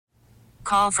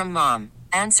Call from mom.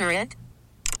 Answer it.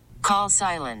 Call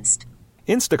silenced.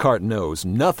 Instacart knows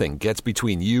nothing gets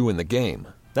between you and the game.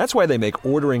 That's why they make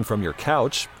ordering from your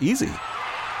couch easy.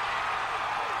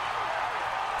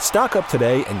 Stock up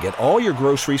today and get all your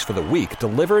groceries for the week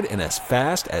delivered in as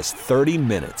fast as 30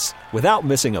 minutes without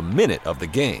missing a minute of the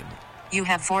game. You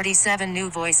have 47 new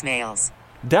voicemails.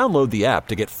 Download the app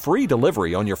to get free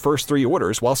delivery on your first 3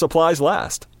 orders while supplies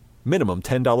last. Minimum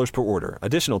 $10 per order.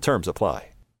 Additional terms apply.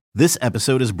 This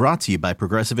episode is brought to you by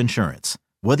Progressive Insurance.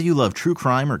 Whether you love true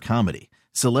crime or comedy,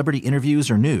 celebrity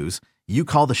interviews or news, you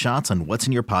call the shots on what's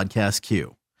in your podcast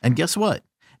queue. And guess what?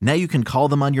 Now you can call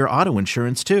them on your auto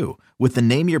insurance too with the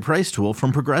Name Your Price tool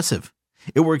from Progressive.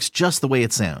 It works just the way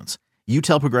it sounds. You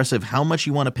tell Progressive how much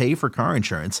you want to pay for car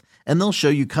insurance, and they'll show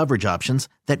you coverage options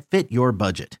that fit your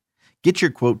budget. Get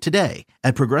your quote today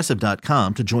at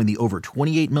Progressive.com to join the over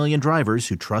 28 million drivers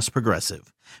who trust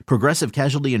Progressive. Progressive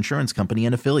Casualty Insurance Company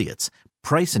and Affiliates.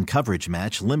 Price and coverage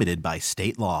match limited by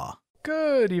state law.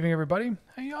 Good evening, everybody.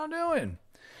 How y'all doing?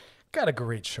 Got a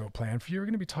great show planned for you. We're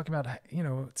going to be talking about,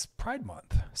 it's Pride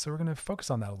Month. So we're going to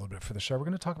focus on that a little bit for the show. We're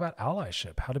going to talk about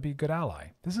allyship, how to be a good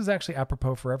ally. This is actually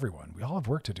apropos for everyone. We all have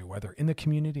work to do, whether in the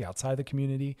community, outside the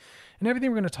community, and everything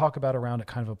we're going to talk about around it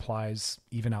kind of applies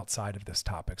even outside of this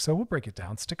topic. So we'll break it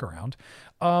down. Stick around.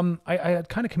 I had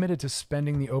kind of committed to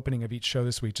spending the opening of each show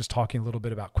this week just talking a little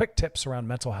bit about quick tips around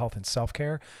mental health and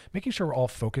self-care, making sure we're all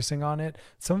focusing on it.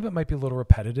 Some of it might be a little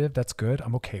repetitive. That's good.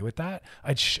 I'm okay with that.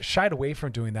 I shied away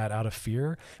from doing that out of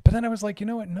fear. But then I was like, you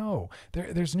know what? No,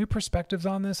 there's new perspectives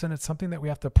on this, and it's something that we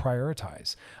have to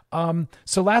prioritize.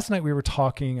 So last night we were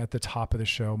talking at the top of the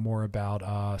show more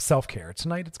about self-care.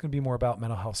 Tonight it's going to be more about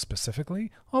mental health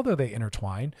specifically, although they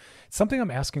intertwine. It's something I'm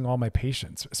asking all my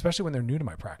patients, especially when they're new to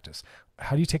my practice.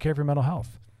 How do you take care of your mental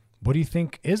health? What do you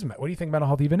think mental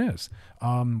health even is?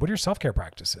 What are your self-care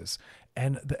practices?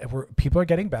 And people are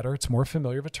getting better. It's more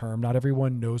familiar of a term. Not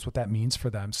everyone knows what that means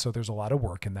for them. So there's a lot of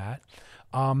work in that.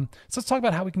 So let's talk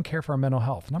about how we can care for our mental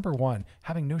health. Number one,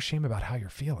 having no shame about how you're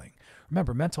feeling.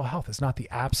 Remember, mental health is not the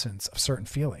absence of certain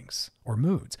feelings or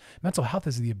moods. Mental health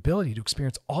is the ability to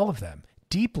experience all of them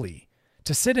deeply,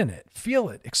 to sit in it, feel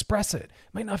it, express it. It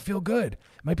might not feel good. It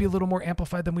might be a little more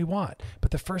amplified than we want.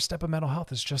 But the first step of mental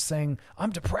health is just saying,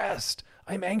 I'm depressed,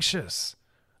 I'm anxious,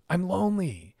 I'm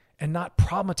lonely, and not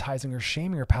problematizing or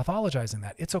shaming or pathologizing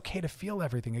that. It's okay to feel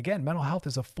everything. Again, mental health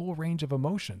is a full range of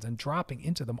emotions and dropping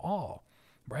into them all,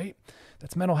 right?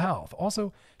 That's mental health.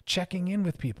 Also, checking in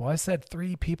with people. I said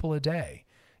 3 people a day.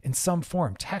 In some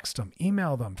form, text them,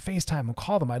 email them, FaceTime them,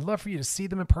 call them. I'd love for you to see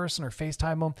them in person or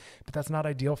FaceTime them, but that's not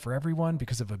ideal for everyone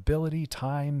because of ability,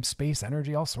 time, space,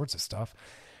 energy, all sorts of stuff.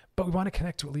 But we want to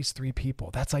connect to at least 3 people.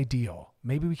 That's ideal.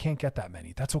 Maybe we can't get that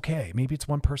many. That's okay. Maybe it's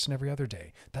one person every other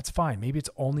day. That's fine. Maybe it's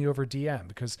only over DM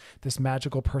because this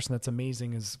magical person that's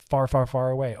amazing is far, far, far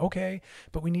away. Okay.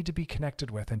 But we need to be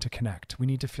connected with and to connect. We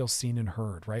need to feel seen and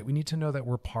heard, right? We need to know that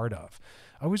we're part of.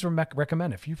 I always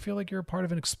recommend if you feel like you're a part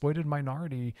of an exploited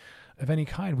minority of any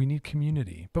kind, we need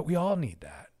community, but we all need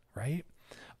that, right?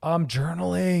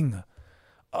 Journaling.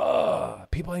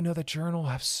 People I know that journal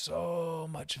have so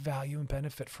much value and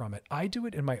benefit from it. I do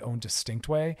it in my own distinct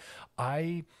way.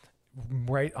 I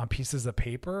write on pieces of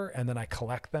paper and then I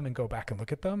collect them and go back and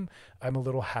look at them. I'm a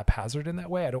little haphazard in that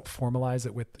way. I don't formalize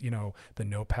it with, the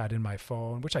notepad in my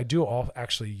phone, which I do all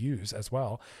actually use as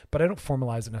well, but I don't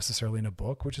formalize it necessarily in a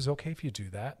book, which is okay if you do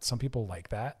that. Some people like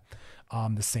that.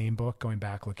 The same book, going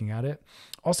back, looking at it.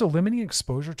 Also, limiting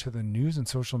exposure to the news and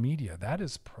social media. That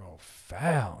is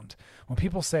profound. When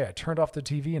people say I turned off the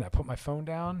TV and I put my phone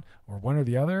down or one or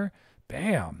the other,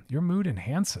 bam, your mood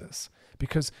enhances.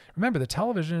 Because remember, the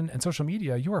television and social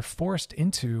media, you are forced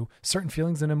into certain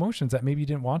feelings and emotions that maybe you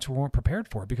didn't want to or weren't prepared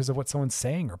for because of what someone's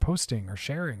saying or posting or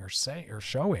sharing or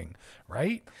showing,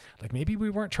 right? Like maybe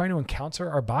we weren't trying to encounter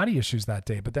our body issues that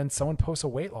day, but then someone posts a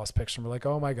weight loss picture and we're like,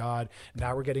 oh my God,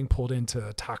 now we're getting pulled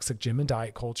into toxic gym and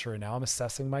diet culture and now I'm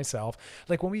assessing myself.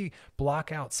 Like when we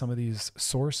block out some of these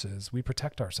sources, we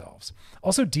protect ourselves.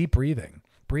 Also, deep breathing.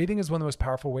 Breathing is one of the most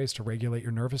powerful ways to regulate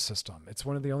your nervous system. It's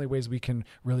one of the only ways we can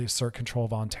really assert control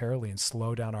voluntarily and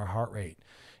slow down our heart rate,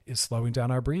 is slowing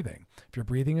down our breathing. If your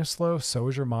breathing is slow, so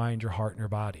is your mind, your heart, and your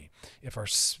body. If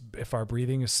our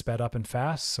breathing is sped up and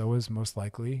fast, so is most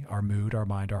likely our mood, our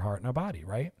mind, our heart, and our body,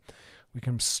 right? We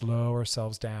can slow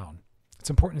ourselves down. It's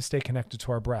important to stay connected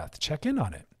to our breath. Check in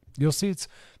on it. You'll see it's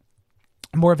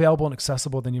more available and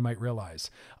accessible than you might realize.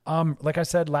 Like I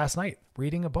said last night,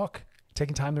 reading a book.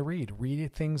 Taking time to read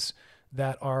things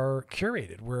that are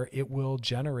curated where it will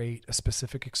generate a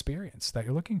specific experience that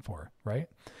you're looking for, right?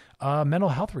 Mental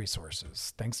health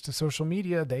resources, thanks to social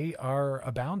media, they are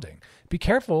abounding. Be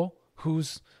careful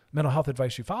who's mental health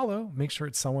advice you follow, make sure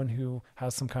it's someone who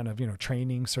has some kind of,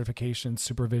 training, certification,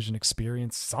 supervision,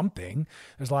 experience, something.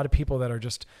 There's a lot of people that are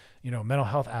just, mental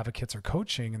health advocates or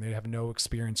coaching, and they have no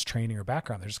experience, training, or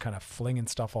background. They're just kind of flinging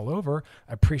stuff all over.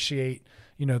 I appreciate,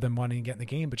 them wanting to get in the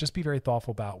game, but just be very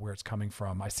thoughtful about where it's coming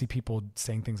from. I see people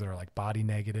saying things that are like body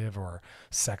negative or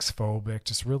sex phobic,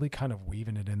 just really kind of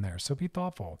weaving it in there. So be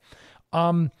thoughtful.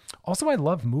 Also, I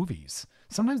love movies.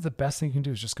 Sometimes the best thing you can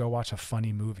do is just go watch a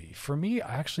funny movie. For me,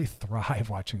 I actually thrive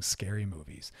watching scary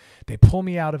movies. They pull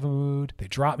me out of a mood. They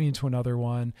drop me into another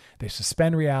one. They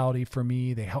suspend reality for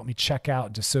me. They help me check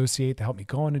out, dissociate. They help me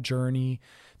go on a journey.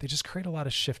 They just create a lot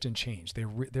of shift and change.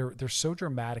 They're so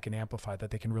dramatic and amplified that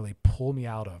they can really pull me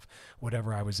out of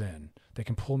whatever I was in. They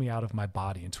can pull me out of my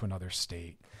body into another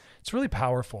state. It's really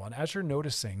powerful. And as you're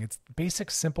noticing, it's basic,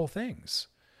 simple things.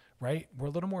 Right? We're a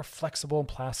little more flexible and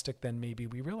plastic than maybe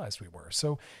we realized we were.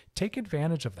 So take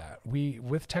advantage of that.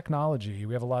 With technology,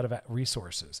 we have a lot of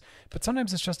resources, but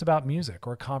sometimes it's just about music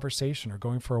or a conversation or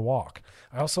going for a walk.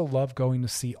 I also love going to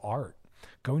see art.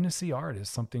 Going to see art is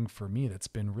something for me that's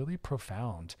been really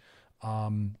profound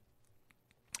in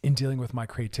dealing with my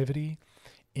creativity,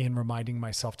 in reminding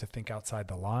myself to think outside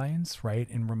the lines, right?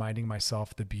 In reminding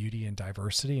myself the beauty and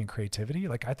diversity and creativity.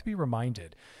 Like, I have to be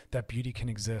reminded that beauty can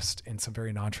exist in some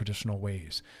very non-traditional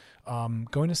ways.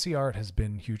 Going to see art has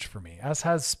been huge for me, as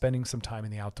has spending some time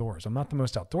in the outdoors. I'm not the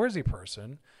most outdoorsy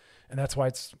person, and that's why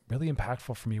it's really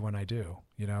impactful for me when I do,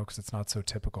 because it's not so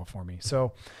typical for me.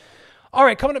 So, all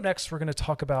right, coming up next, we're going to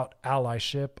talk about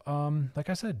allyship. Like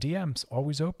I said, DM's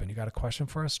always open. You got a question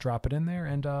for us, drop it in there,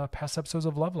 and past episodes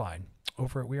of Loveline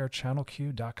over at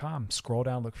wearechannelq.com. Scroll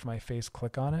down, look for my face,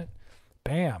 click on it.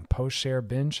 Bam, post, share,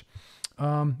 binge.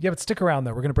 But stick around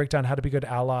though. We're going to break down how to be a good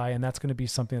ally, and that's going to be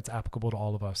something that's applicable to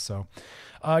all of us. So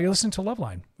you're listening to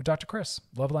Loveline with Dr. Chris.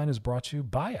 Loveline is brought to you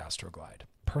by Astroglide.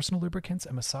 Personal lubricants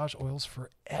and massage oils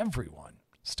for everyone.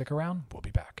 Stick around. We'll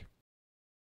be back.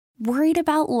 Worried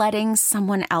about letting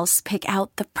someone else pick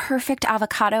out the perfect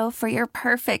avocado for your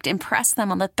perfect impress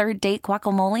them on the third date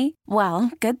guacamole?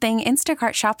 Well, good thing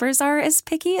Instacart shoppers are as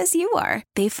picky as you are.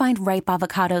 They find ripe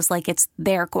avocados like it's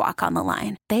their guac on the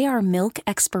line. They are milk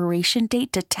expiration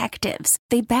date detectives.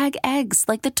 They bag eggs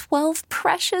like the 12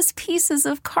 precious pieces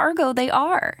of cargo they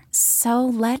are. So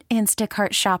let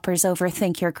Instacart shoppers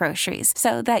overthink your groceries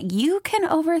so that you can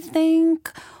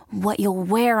overthink what you'll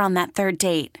wear on that third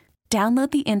date.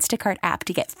 Download the Instacart app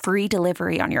to get free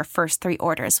delivery on your first 3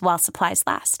 orders while supplies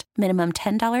last. Minimum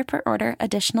 $10 per order.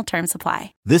 Additional terms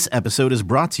apply. This episode is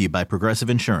brought to you by Progressive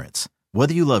Insurance.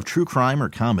 Whether you love true crime or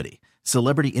comedy,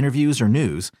 celebrity interviews or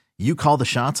news, you call the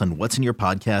shots on what's in your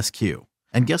podcast queue.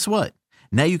 And guess what?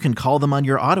 Now you can call them on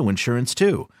your auto insurance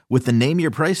too with the Name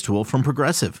Your Price tool from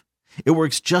Progressive. It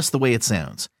works just the way it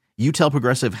sounds. You tell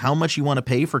Progressive how much you want to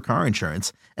pay for car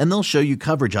insurance, and they'll show you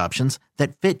coverage options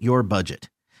that fit your budget.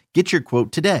 Get your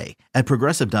quote today at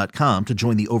Progressive.com to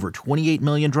join the over 28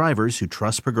 million drivers who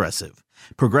trust Progressive.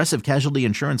 Progressive Casualty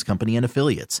Insurance Company and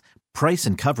Affiliates. Price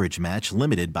and coverage match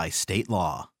limited by state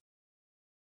law.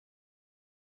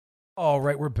 All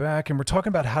right, we're back, and we're talking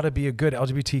about how to be a good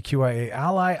LGBTQIA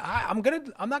ally. I'm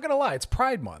not gonna lie, it's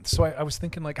Pride Month, so I was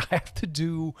thinking like I have to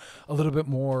do a little bit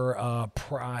more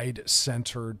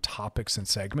Pride-centered topics and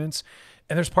segments.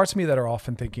 And there's parts of me that are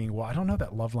often thinking, well, I don't know that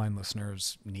Loveline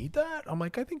listeners need that. I'm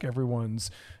like, I think everyone's,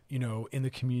 in the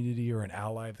community or an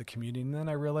ally of the community. And then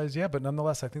I realized, but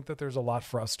nonetheless, I think that there's a lot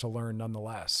for us to learn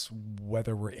nonetheless,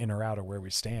 whether we're in or out or where we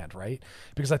stand, right?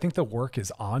 Because I think the work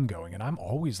is ongoing, and I'm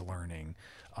always learning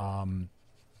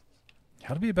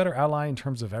how to be a better ally in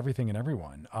terms of everything and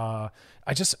everyone. I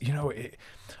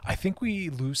think we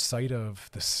lose sight of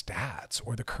the stats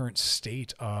or the current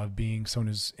state of being someone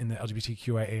who's in the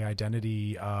LGBTQIA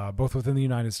identity, both within the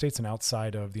United States and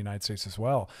outside of the United States as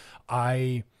well.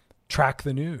 I track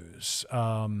the news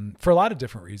for a lot of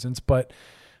different reasons, but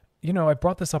I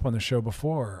brought this up on the show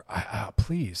before.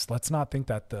 Please, let's not think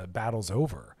that the battle's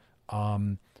over.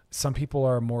 Some people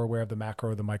are more aware of the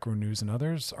macro, the micro news, and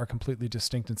others are completely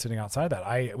distinct and sitting outside that.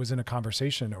 I was in a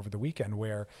conversation over the weekend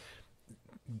where,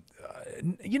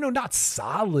 not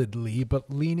solidly, but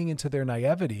leaning into their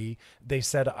naivety, they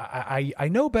said, I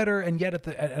know better. And yet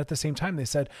at the same time, they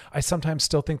said, I sometimes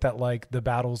still think that like the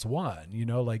battle's won,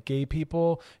 like gay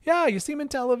people. Yeah. You see them in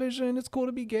television. It's cool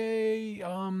to be gay.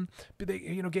 But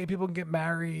gay people can get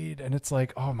married. And it's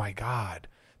like, oh my God,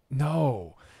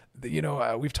 no.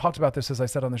 We've talked about this, as I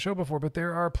said on the show before, but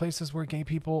there are places where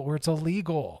it's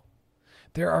illegal.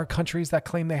 There are countries that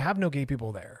claim they have no gay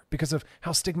people there because of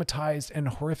how stigmatized and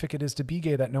horrific it is to be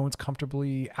gay, that no one's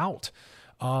comfortably out.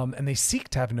 And they seek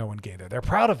to have no one gay there. They're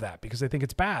proud of that because they think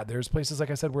it's bad. There's places,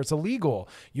 like I said, where it's illegal.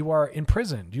 You are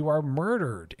imprisoned. You are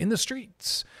murdered in the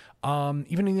streets. Even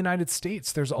in the United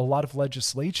States, there's a lot of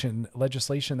legislation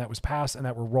that was passed and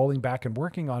that we're rolling back and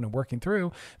working on and working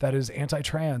through that is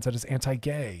anti-trans, that is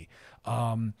anti-gay.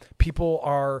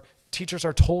 Teachers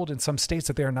are told in some states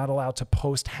that they are not allowed to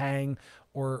post, hang,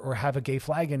 or have a gay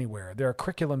flag anywhere. There are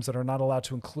curriculums that are not allowed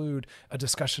to include a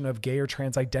discussion of gay or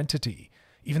trans identity,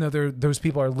 even though those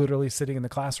people are literally sitting in the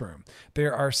classroom.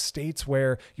 There are states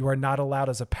where you are not allowed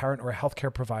as a parent or a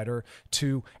healthcare provider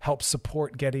to help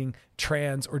support getting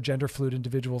trans or gender fluid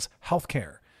individuals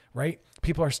healthcare, right?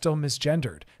 People are still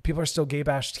misgendered. People are still gay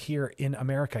bashed here in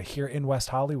America, here in West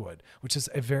Hollywood, which is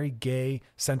a very gay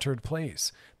centered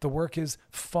place. The work is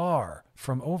far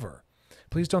from over.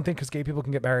 Please don't think because gay people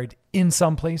can get married in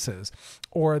some places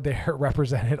or they're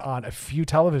represented on a few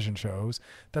television shows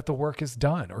that the work is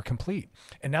done or complete.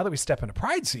 And now that we step into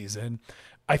Pride season,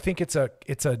 I think it's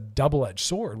a double-edged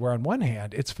sword where on one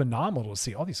hand, it's phenomenal to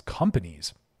see all these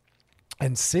companies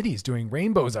and cities doing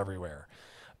rainbows everywhere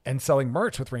and selling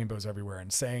merch with rainbows everywhere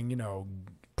and saying,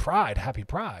 Pride, happy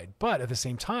Pride. But at the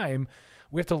same time,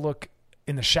 we have to look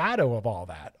in the shadow of all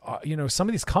that. Some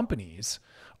of these companies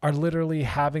are literally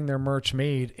having their merch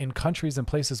made in countries and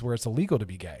places where it's illegal to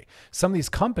be gay. Some of these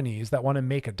companies that want to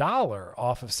make $1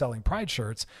 off of selling Pride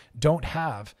shirts don't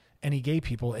have any gay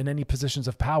people in any positions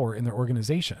of power in their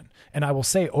organization. And I will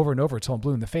say over and over till I'm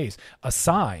blue in the face, a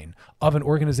sign of an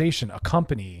organization, a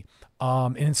company,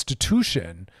 an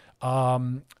institution,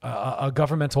 a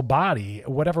governmental body,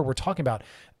 whatever we're talking about,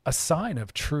 a sign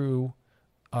of true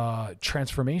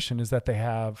transformation is that they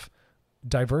have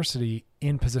diversity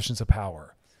in positions of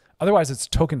power. Otherwise, it's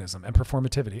tokenism and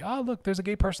performativity. Oh, look, there's a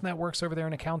gay person that works over there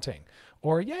in accounting.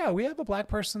 Or, yeah, we have a black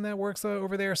person that works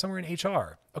over there somewhere in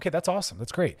HR. Okay, that's awesome.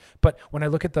 That's great. But when I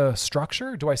look at the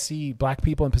structure, do I see black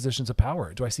people in positions of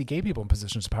power? Do I see gay people in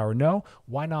positions of power? No.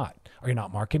 Why not? Are you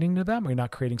not marketing to them? Are you not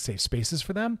creating safe spaces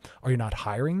for them? Are you not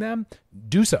hiring them?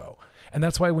 Do so. And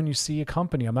that's why when you see a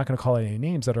company, I'm not going to call out any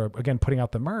names that are, again, putting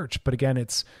out the merch, but again,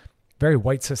 it's very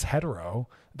white cis hetero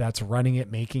that's running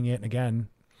it, making it, and again,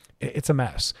 it's a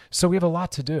mess. So we have a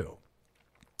lot to do.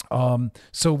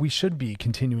 So we should be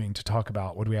continuing to talk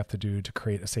about what do we have to do to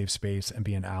create a safe space and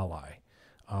be an ally.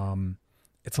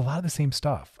 It's a lot of the same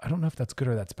stuff. I don't know if that's good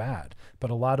or that's bad, but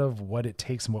a lot of what it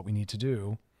takes and what we need to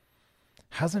do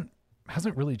hasn't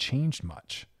really changed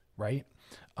much, right?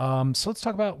 So let's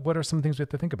talk about what are some things we have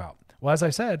to think about. Well, as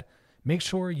I said, make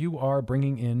sure you are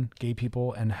bringing in gay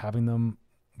people and having them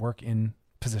work in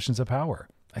positions of power.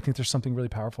 I think there's something really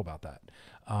powerful about that.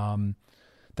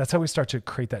 That's how we start to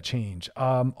create that change.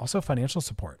 Also financial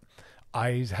support.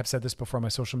 I have said this before on my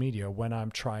social media. When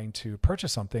I'm trying to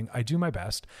purchase something, I do my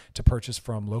best to purchase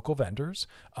from local vendors.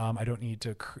 I don't need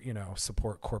to,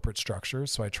 support corporate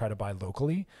structures. So I try to buy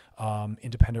locally,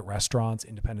 independent restaurants,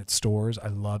 independent stores. I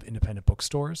love independent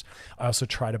bookstores. I also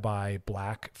try to buy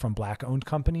from black owned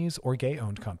companies or gay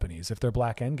owned companies. If they're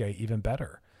black and gay, even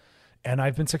better. And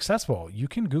I've been successful. You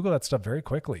can Google that stuff very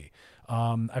quickly.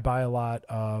 I buy a lot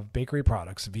of bakery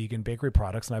products, vegan bakery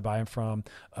products, and I buy them from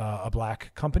a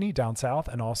black company down south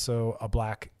and also a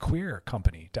black queer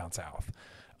company down south.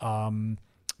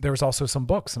 There was also some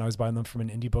books, and I was buying them from an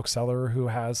indie bookseller who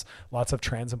has lots of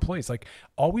trans employees. Like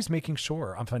always making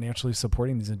sure I'm financially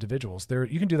supporting these individuals.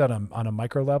 You can do that on a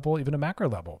micro level, even a macro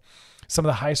level. Some of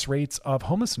the highest rates of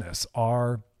homelessness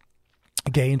are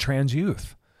gay and trans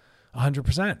youth,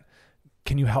 100%.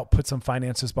 Can you help put some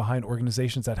finances behind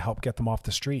organizations that help get them off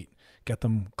the street, get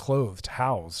them clothed,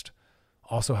 housed,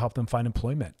 also help them find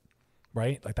employment,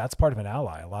 right? Like that's part of an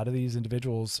ally. A lot of these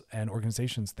individuals and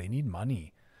organizations, they need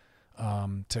money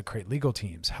to create legal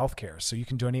teams, healthcare. So you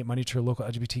can donate money to your local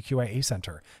LGBTQIA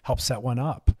center, help set one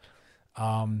up.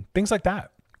 Things like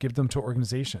that, give them to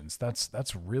organizations.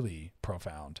 That's really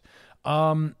profound.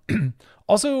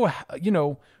 Also,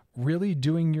 really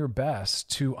doing your best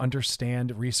to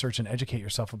understand, research, and educate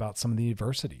yourself about some of the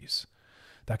adversities.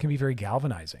 That can be very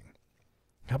galvanizing.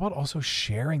 How about also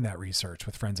sharing that research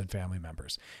with friends and family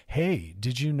members? Hey,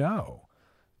 did you know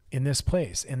in this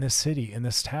place, in this city, in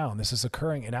this town, this is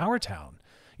occurring in our town?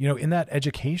 In that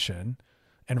education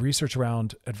and research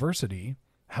around adversity,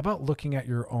 how about looking at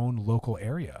your own local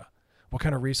area? What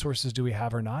kind of resources do we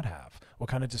have or not have? What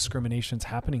kind of discrimination's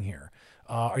happening here?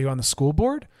 Are you on the school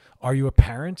board? Are you a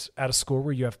parent at a school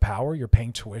where you have power? You're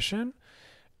paying tuition?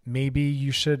 Maybe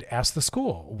you should ask the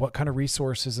school, what kind of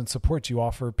resources and support do you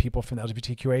offer people from the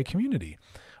LGBTQIA community?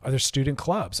 Are there student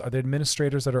clubs? Are there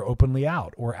administrators that are openly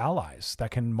out or allies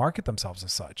that can market themselves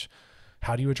as such?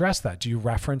 How do you address that? Do you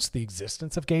reference the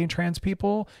existence of gay and trans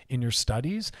people in your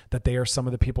studies, that they are some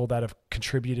of the people that have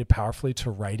contributed powerfully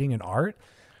to writing and art?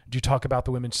 Do you talk about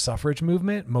the women's suffrage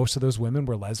movement? Most of those women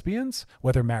were lesbians,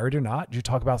 whether married or not. Do you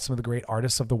talk about some of the great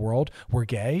artists of the world were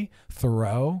gay?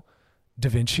 Thoreau, Da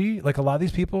Vinci, like a lot of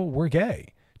these people were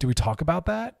gay. Do we talk about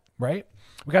that? Right?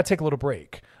 We got to take a little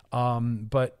break.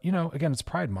 But you know, again, it's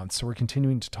Pride Month, so we're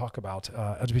continuing to talk about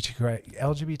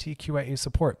LGBTQIA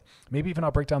support. Maybe even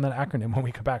I'll break down that acronym when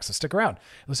we come back. So stick around.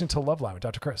 Listening to Love Line with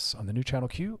Dr. Chris on the new channel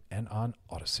Q and on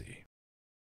Odyssey.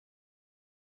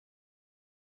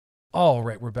 All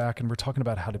right, we're back and we're talking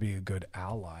about how to be a good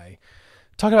ally.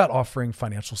 Talking about offering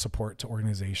financial support to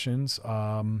organizations.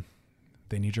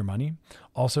 They need your money.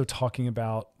 Also talking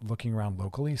about looking around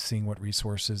locally, seeing what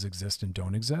resources exist and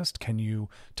don't exist. Can you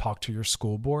talk to your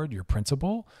school board, your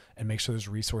principal, and make sure those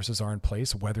resources are in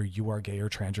place, whether you are gay or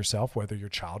trans yourself, whether your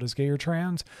child is gay or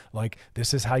trans? Like,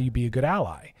 this is how you be a good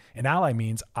ally. An ally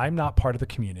means I'm not part of the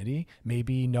community.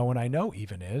 Maybe no one I know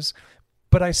even is,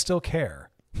 but I still care.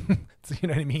 You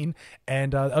know what I mean?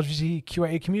 And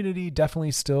LGBTQIA community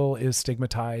definitely still is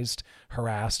stigmatized,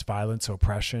 harassed, violence,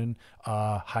 oppression,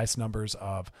 highest numbers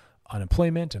of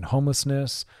unemployment and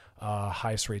homelessness,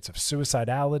 highest rates of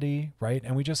suicidality, right?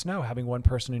 And we just know having one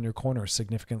person in your corner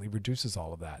significantly reduces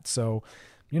all of that. So,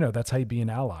 you know, that's how you be an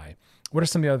ally. What are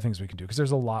some of the other things we can do? Because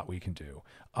there's a lot we can do.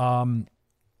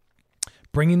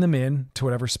 Bringing them in to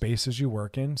whatever spaces you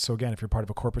work in. So again, if you're part of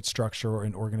a corporate structure or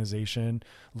an organization,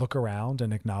 look around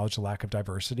and acknowledge the lack of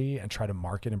diversity and try to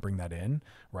market and bring that in,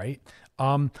 right?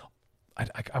 I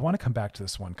want to come back to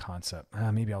this one concept.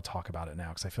 Maybe I'll talk about it now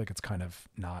because I feel like it's kind of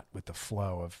not with the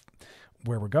flow of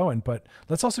where we're going, but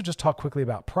let's also just talk quickly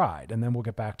about pride. And then we'll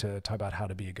get back to talk about how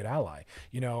to be a good ally.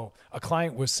 You know, a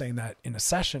client was saying that in a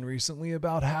session recently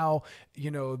about how,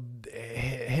 you know,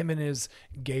 him and his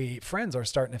gay friends are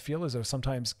starting to feel as though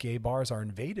sometimes gay bars are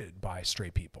invaded by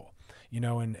straight people, you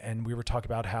know, and we were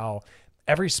talking about how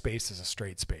every space is a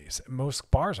straight space. Most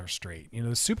bars are straight. You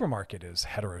know, the supermarket is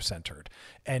heterocentered,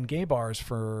 and gay bars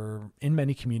in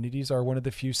many communities are one of the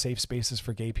few safe spaces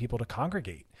for gay people to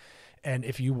congregate. And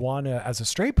if you want to, as a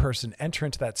straight person, enter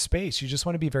into that space, you just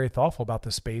want to be very thoughtful about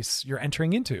the space you're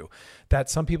entering into. That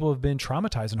some people have been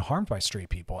traumatized and harmed by straight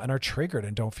people and are triggered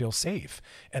and don't feel safe,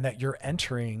 and that you're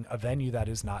entering a venue that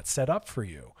is not set up for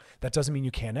you. That doesn't mean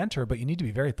you can't enter, but you need to be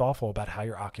very thoughtful about how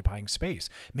you're occupying space.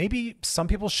 Maybe some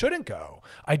people shouldn't go.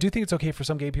 I do think it's okay for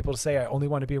some gay people to say, I only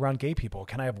want to be around gay people.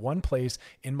 Can I have one place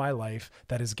in my life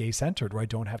that is gay-centered where I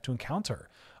don't have to encounter?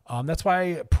 That's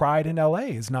why Pride in LA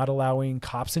is not allowing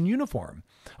cops in uniform.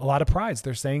 A lot of prides,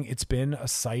 they're saying it's been a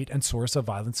site and source of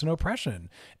violence and oppression,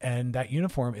 and that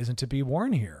uniform isn't to be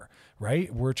worn here,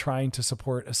 right? We're trying to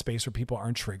support a space where people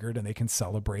aren't triggered and they can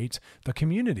celebrate the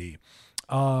community.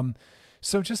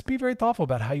 So just be very thoughtful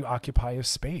about how you occupy a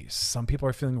space. Some people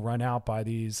are feeling run out by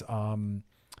these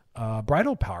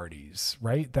bridal parties,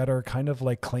 right? That are kind of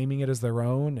like claiming it as their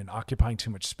own and occupying too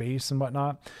much space and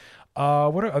whatnot.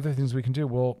 What are other things we can do?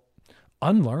 Well,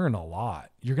 unlearn a lot.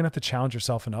 You're going to have to challenge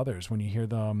yourself and others when you hear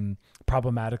them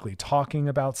problematically talking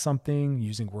about something,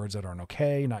 using words that aren't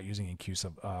okay, not using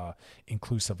inclusive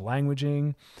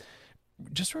languaging.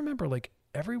 Just remember, like,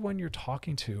 everyone you're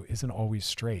talking to isn't always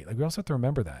straight. Like, we also have to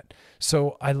remember that.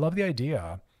 So I love the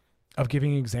idea of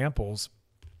giving examples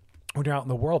when you're out in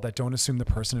the world that don't assume the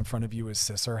person in front of you is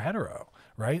cis or hetero,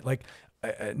 right? Like,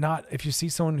 not if you see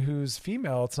someone who's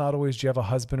female, it's not always do you have a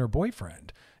husband or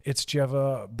boyfriend. It's do you have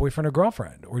a boyfriend or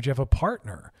girlfriend, or do you have a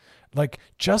partner? Like,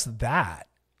 just that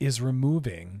is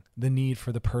removing the need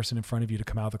for the person in front of you to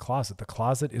come out of the closet. The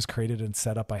closet is created and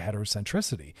set up by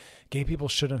heterocentricity. Gay people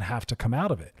shouldn't have to come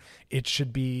out of it. It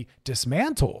should be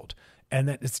dismantled. And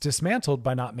that it's dismantled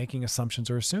by not making assumptions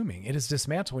or assuming. It is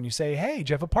dismantled when you say, hey,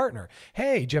 do you have a partner?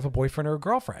 Hey, do you have a boyfriend or a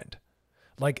girlfriend?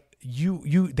 Like,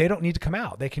 they don't need to come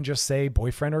out. They can just say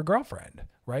boyfriend or girlfriend,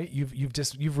 right?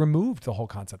 You've removed the whole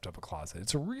concept of a closet.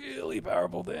 It's a really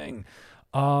powerful thing.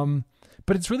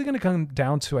 But it's really going to come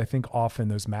down to, I think, often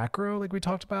those macro, like we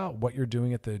talked about, what you're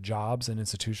doing at the jobs and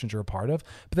institutions you're a part of,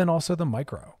 but then also the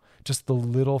micro, just the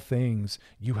little things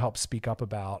you help speak up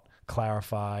about,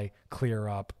 clarify, clear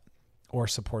up, or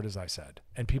support, as I said.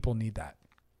 And people need that.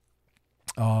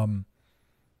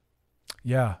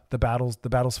 Yeah, the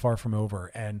battle's far from over,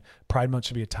 and Pride Month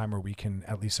should be a time where we can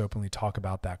at least openly talk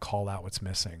about that, call out what's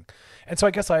missing. And so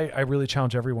I guess I really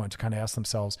challenge everyone to kind of ask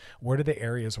themselves, what are the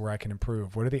areas where I can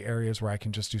improve? What are the areas where I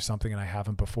can just do something and I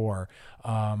haven't before?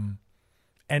 And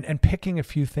picking a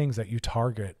few things that you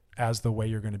target as the way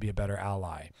you're going to be a better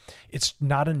ally. It's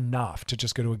not enough to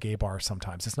just go to a gay bar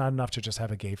sometimes. It's not enough to just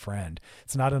have a gay friend.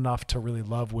 It's not enough to really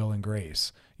love Will and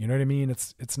Grace. You know what I mean?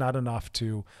 It's not enough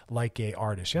to like gay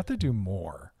artists. You have to do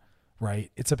more,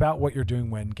 right? It's about what you're doing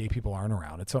when gay people aren't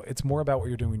around. It's more about what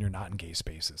you're doing when you're not in gay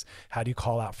spaces. How do you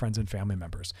call out friends and family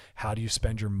members? How do you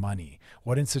spend your money?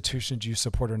 What institution do you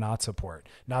support or not support?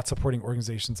 Not supporting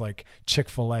organizations like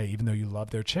Chick-fil-A, even though you love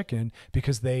their chicken,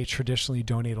 because they traditionally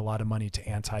donate a lot of money to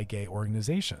anti-gay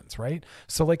organizations, right?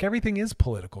 So like everything is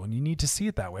political, and you need to see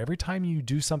it that way. Every time you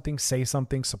do something, say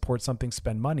something, support something,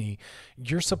 spend money,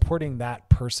 you're supporting that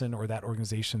person or that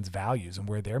organization's values and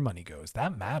where their money goes.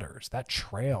 That matters. That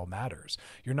trail matters.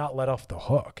 You're not let off the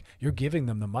hook. You're giving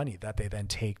them the money that they then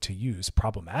take to use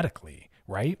problematically,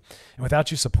 right? And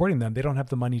without you supporting them, they don't have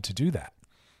the money to do that.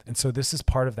 And so this is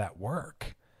part of that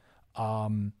work.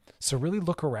 So really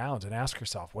look around and ask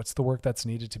yourself, what's the work that's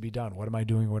needed to be done? What am I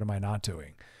doing? What am I not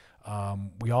doing?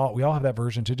 We all have that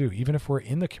version to do. Even if we're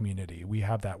in the community, we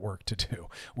have that work to do.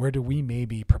 Where do we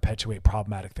maybe perpetuate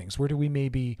problematic things? Where do we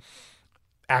maybe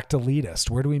act elitist?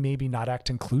 Where do we maybe not act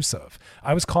inclusive?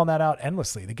 I was calling that out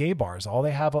endlessly. The gay bars, all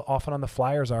they have often on the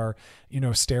flyers are,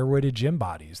 steroided gym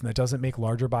bodies. And that doesn't make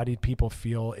larger bodied people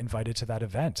feel invited to that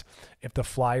event. If the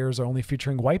flyers are only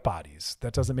featuring white bodies,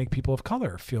 that doesn't make people of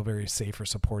color feel very safe or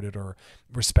supported or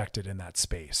respected in that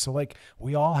space. So like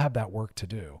we all have that work to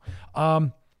do.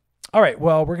 All right.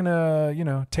 Well, we're going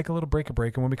to, take a little break.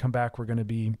 And when we come back, we're going to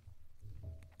be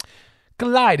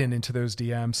gliding into those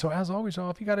DMs. So as always, y'all,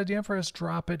 if you got a DM for us,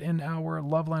 drop it in our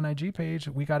Loveline IG page.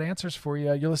 We got answers for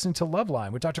you. You're listening to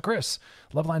Loveline with Dr. Chris.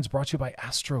 Loveline's brought to you by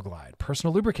Astroglide,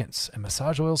 personal lubricants and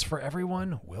massage oils for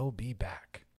everyone. We'll be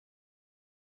back.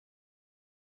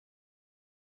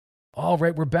 All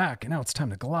right, we're back. And now it's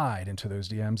time to glide into those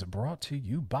DMs, brought to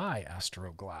you by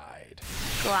Astroglide.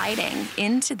 Gliding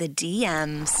into the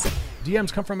DMs.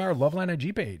 DMs come from our Loveline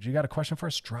IG page. You got a question for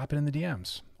us? Drop it in the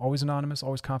DMs. Always anonymous,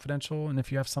 always confidential. And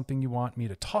if you have something you want me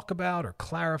to talk about or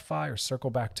clarify or circle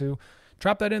back to,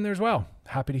 drop that in there as well.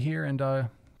 Happy to hear, and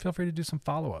feel free to do some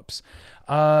follow-ups.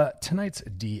 Tonight's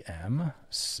DM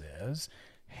says,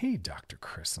 "Hey, Dr.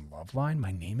 Chris and Loveline,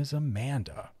 my name is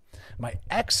Amanda. My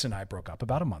ex and I broke up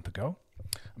about a month ago.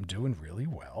 I'm doing really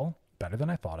well, better than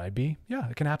I thought I'd be." Yeah,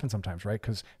 it can happen sometimes, right?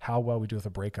 Because how well we do with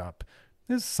a breakup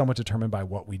is somewhat determined by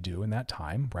what we do in that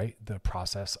time, right? The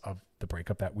process of the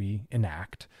breakup that we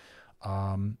enact.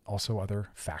 Also other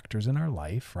factors in our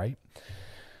life, right?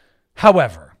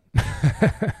 However,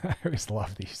 I always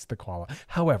love the quality.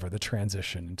 However, the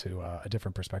transition into a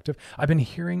different perspective. I've been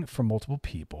hearing from multiple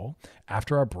people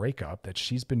after our breakup that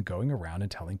she's been going around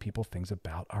and telling people things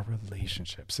about our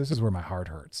relationships. This is where my heart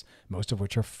hurts, most of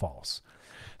which are false.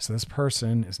 So this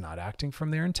person is not acting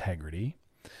from their integrity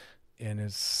and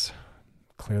is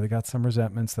clearly got some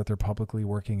resentments that they're publicly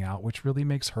working out, which really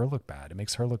makes her look bad. It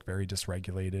makes her look very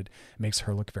dysregulated. It makes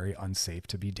her look very unsafe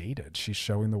to be dated. She's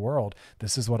showing the world,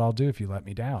 this is what I'll do if you let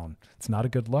me down. It's not a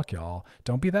good look, y'all.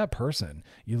 Don't be that person.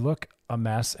 You look a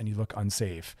mess and you look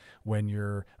unsafe when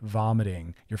you're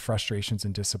vomiting your frustrations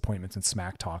and disappointments and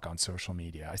smack talk on social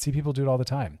media. I see people do it all the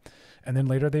time. And then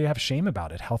later they have shame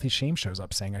about it. Healthy shame shows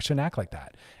up saying, I shouldn't act like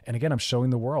that. And again, I'm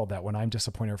showing the world that when I'm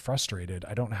disappointed or frustrated,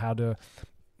 I don't know how to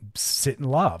sit in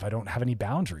love. I don't have any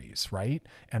boundaries, right?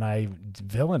 And I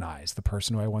villainize the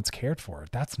person who I once cared for.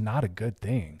 That's not a good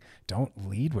thing. Don't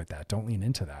lead with that. Don't lean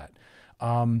into that.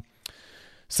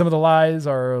 Some of the lies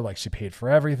are like she paid for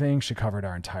everything. She covered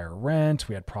our entire rent.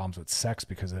 We had problems with sex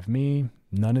because of me.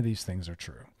 None of these things are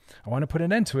true. I want to put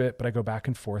an end to it, but I go back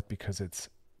and forth because it's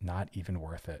not even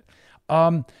worth it.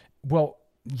 Well,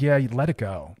 yeah, you let it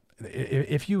go.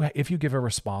 If you give a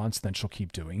response, then she'll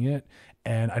keep doing it.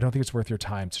 And I don't think it's worth your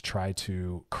time to try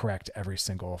to correct every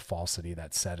single falsity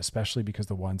that's said, especially because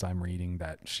the ones I'm reading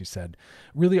that she said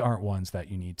really aren't ones that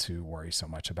you need to worry so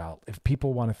much about. If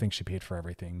people want to think she paid for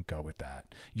everything, go with that.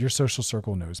 Your social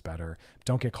circle knows better.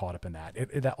 Don't get caught up in that.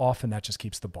 That just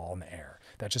keeps the ball in the air.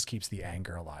 That just keeps the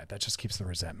anger alive. That just keeps the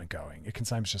resentment going. It can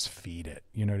sometimes just feed it.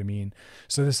 You know what I mean?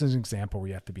 So this is an example where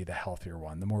you have to be the healthier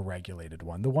one, the more regulated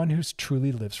one, the one who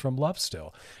truly lives from love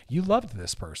still. You loved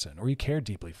this person or you cared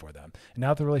deeply for them. And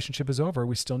now that the relationship is over,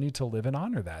 we still need to live and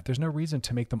honor that. There's no reason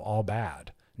to make them all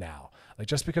bad now. Like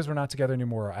just because we're not together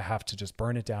anymore, I have to just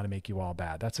burn it down and make you all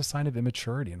bad. That's a sign of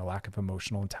immaturity and a lack of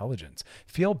emotional intelligence.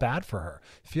 Feel bad for her.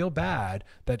 Feel bad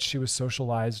that she was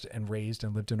socialized and raised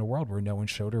and lived in a world where no one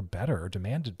showed her better or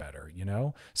demanded better, you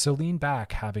know? So lean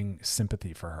back having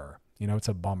sympathy for her. You know, it's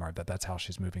a bummer that that's how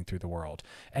she's moving through the world.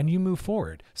 And you move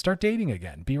forward. Start dating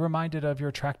again. Be reminded of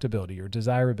your attractability, your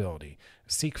desirability.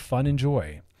 Seek fun and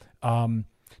joy.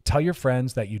 Tell your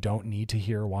friends that you don't need to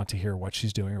hear or want to hear what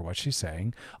she's doing or what she's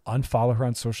saying. Unfollow her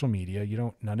on social media.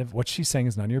 None of what she's saying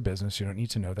is none of your business. You don't need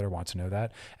to know that or want to know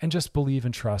that. And just believe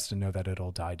and trust and know that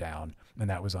it'll die down. And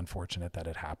that was unfortunate that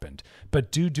it happened.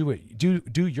 But do it.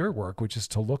 Do your work, which is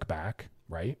to look back,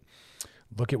 right?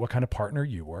 Look at what kind of partner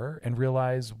you were and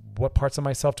realize what parts of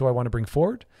myself do I want to bring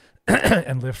forward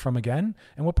and live from again?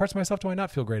 And what parts of myself do I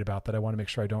not feel great about that I want to make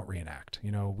sure I don't reenact?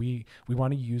 We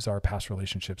want to use our past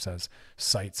relationships as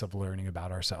sites of learning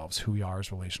about ourselves, who we are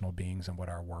as relational beings and what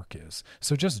our work is.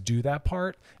 So just do that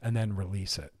part and then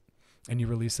release it. And you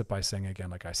release it by saying, again,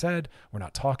 like I said, we're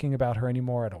not talking about her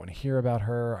anymore. I don't want to hear about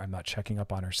her. I'm not checking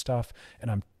up on her stuff. And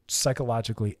I'm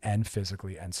psychologically and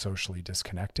physically and socially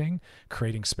disconnecting,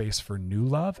 creating space for new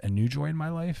love and new joy in my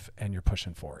life, and you're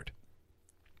pushing forward.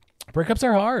 Breakups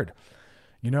are hard.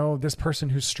 This person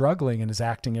who's struggling and is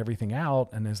acting everything out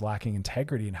and is lacking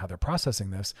integrity in how they're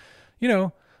processing this, I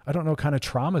don't know what kind of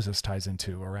traumas this ties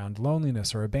into around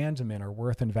loneliness or abandonment or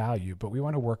worth and value, but we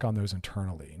want to work on those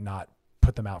internally, not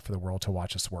put them out for the world to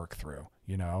watch us work through,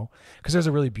 because there's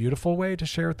a really beautiful way to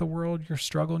share with the world your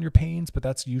struggle and your pains, but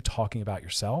that's you talking about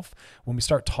yourself. When we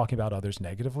start talking about others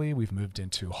negatively, we've moved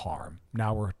into harm.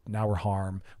 Now we're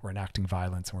harm, we're enacting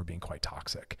violence, and we're being quite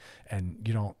toxic. And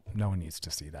no one needs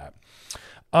to see that.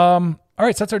 All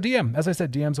right, so that's our DM. As I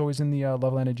said, DM's always in the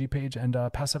Loveline IG page, and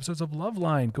past episodes of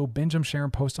Loveline. Go binge them, share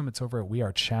them, post them. It's over at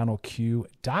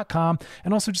wearechannelq.com.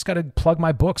 And also just got to plug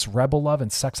my books, Rebel Love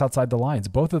and Sex Outside the Lines.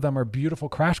 Both of them are beautiful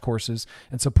crash courses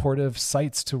and supportive sites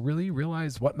to really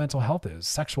realize what mental health is,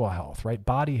 sexual health, right?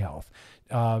 Body health,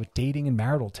 dating and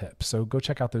marital tips. So go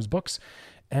check out those books.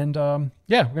 And we're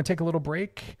going to take a little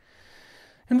break.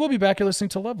 And we'll be back. You're listening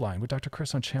to Loveline with Dr.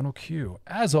 Chris on Channel Q.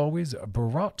 As always,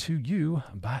 brought to you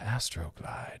by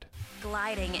Astroglide.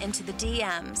 Gliding into the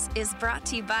DMs is brought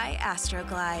to you by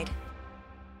Astroglide.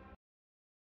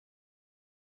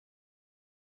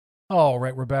 All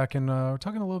right, we're back, and we're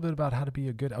talking a little bit about how to be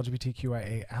a good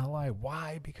LGBTQIA ally.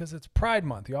 Why? Because it's Pride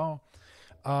Month, y'all.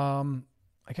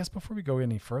 I guess before we go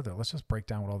any further, let's just break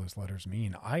down what all those letters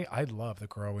mean. I love the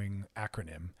growing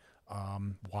acronym.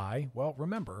 Why? Well,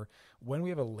 remember, when we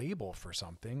have a label for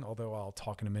something, although I'll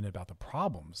talk in a minute about the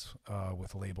problems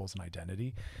with labels and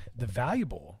identity, the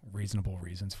valuable, reasonable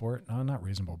reasons for it, not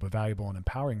reasonable, but valuable and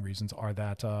empowering reasons are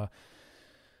that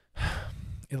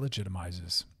it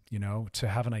legitimizes, to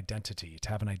have an identity, to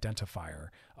have an identifier.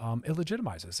 It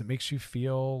legitimizes. It makes you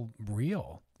feel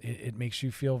real. It makes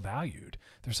you feel valued.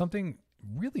 There's something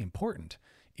really important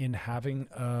in having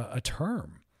a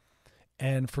term.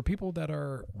 And for people that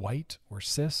are white or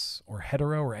cis or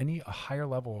hetero or a higher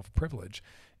level of privilege,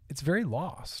 it's very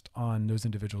lost on those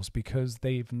individuals because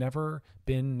they've never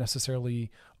been necessarily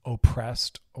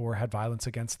oppressed or had violence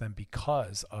against them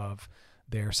because of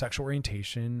their sexual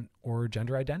orientation or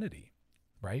gender identity,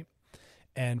 right?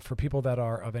 And for people that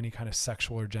are of any kind of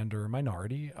sexual or gender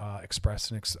minority, expressed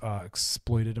and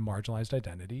exploited and marginalized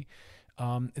identity,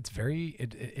 it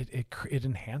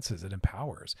enhances, it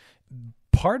empowers.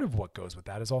 Part of what goes with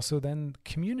that is also then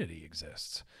community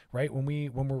exists, right?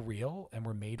 When we're real and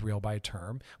we're made real by a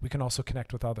term, we can also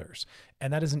connect with others.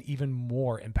 And that is an even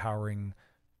more empowering,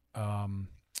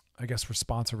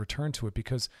 response or return to it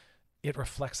because it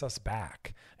reflects us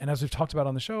back. And as we've talked about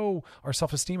on the show, our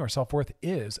self-esteem, our self-worth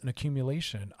is an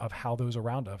accumulation of how those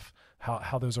around us,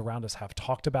 how those around us have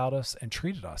talked about us and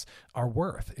treated us. Our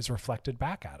worth is reflected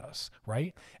back at us,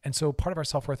 right? And so part of our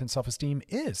self-worth and self-esteem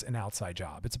is an outside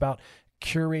job. It's about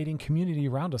curating community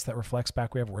around us that reflects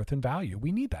back we have worth and value.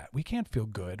 We need that. We can't feel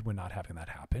good when not having that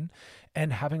happen.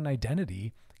 And having an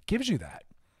identity gives you that.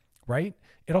 Right?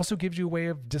 It also gives you a way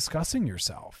of discussing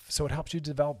yourself. So it helps you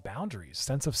develop boundaries,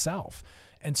 sense of self.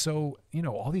 And so,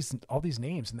 all these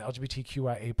names in the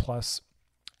LGBTQIA+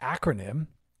 acronym,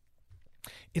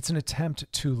 it's an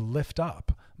attempt to lift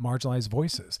up marginalized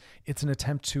voices. It's an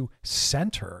attempt to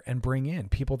center and bring in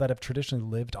people that have traditionally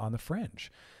lived on the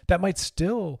fringe that might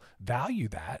still value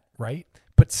that, right?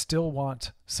 But still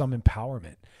want some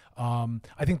empowerment.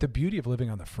 I think the beauty of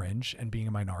living on the fringe and being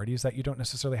a minority is that you don't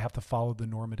necessarily have to follow the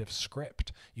normative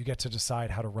script. You get to decide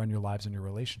how to run your lives and your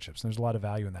relationships. And there's a lot of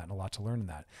value in that and a lot to learn in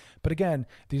that. But again,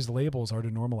 these labels are to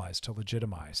normalize, to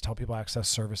legitimize, to help people access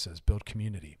services, build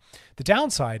community. The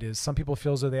downside is some people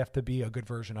feel as though they have to be a good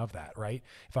version of that, right?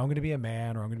 If I'm going to be a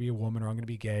man or I'm going to be a woman or I'm going to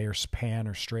be gay or pan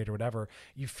or straight or whatever,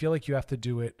 you feel like you have to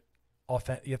do it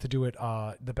you have to do it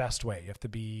the best way. You have to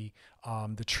be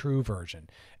the true version.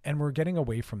 And we're getting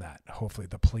away from that, hopefully,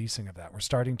 the policing of that. We're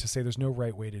starting to say there's no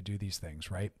right way to do these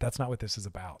things, right? That's not what this is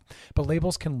about. But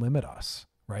labels can limit us,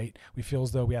 right? We feel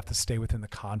as though we have to stay within the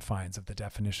confines of the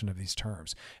definition of these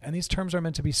terms. And these terms are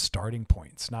meant to be starting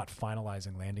points, not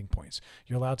finalizing landing points.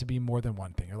 You're allowed to be more than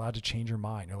one thing. You're allowed to change your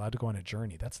mind. You're allowed to go on a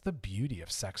journey. That's the beauty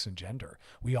of sex and gender.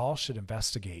 We all should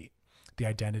investigate the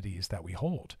identities that we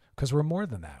hold because we're more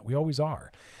than that. We always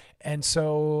are. And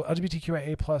so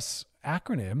LGBTQIA plus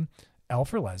acronym, L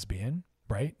for lesbian,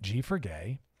 right? G for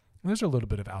gay. Those are a little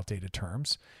bit of outdated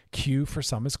terms. Q for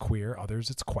some is queer,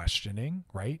 others it's questioning,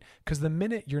 right? Because the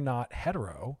minute you're not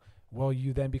hetero, well,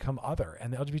 you then become other.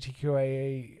 And the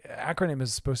LGBTQIA acronym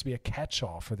is supposed to be a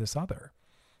catch-all for this other,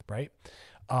 right?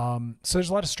 So there's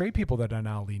a lot of straight people that are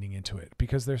now leaning into it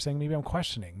because they're saying, maybe I'm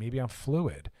questioning, maybe I'm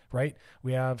fluid, right?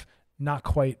 We have not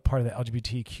quite part of the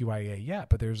LGBTQIA yet,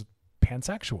 but there's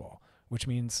pansexual, which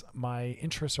means my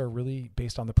interests are really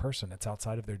based on the person. It's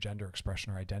outside of their gender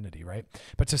expression or identity, right?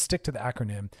 But to stick to the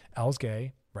acronym, L is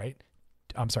gay, right?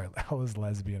 I'm sorry, L is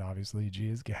lesbian, obviously. G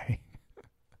is gay.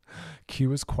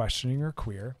 Q is questioning or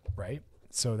queer, right?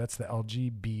 So that's the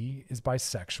LGB is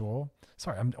bisexual.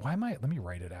 Sorry, let me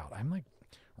write it out. I'm like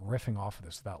riffing off of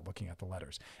this without looking at the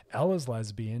letters. L is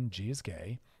lesbian, G is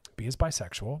gay, B is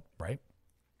bisexual, right?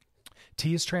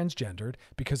 T is transgendered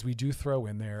because we do throw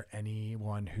in there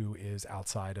anyone who is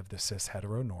outside of the cis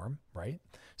hetero norm, right?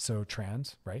 So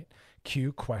trans, right?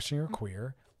 Q, questioning or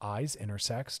queer. I is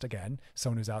intersexed, again,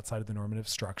 someone who's outside of the normative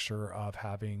structure of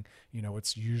having,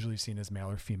 what's usually seen as male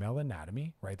or female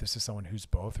anatomy, right? This is someone who's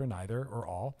both or neither or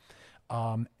all.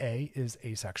 A is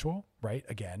asexual, right?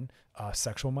 Again,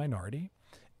 sexual minority.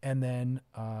 And then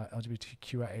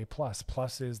LGBTQIA+.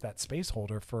 Plus is that space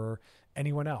holder for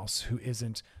anyone else who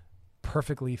isn't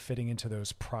perfectly fitting into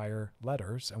those prior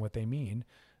letters and what they mean.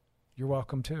 You're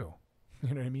welcome too.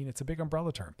 You know what I mean? It's a big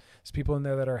umbrella term. There's people in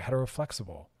there that are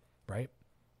heteroflexible, right?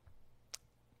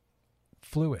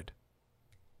 Fluid,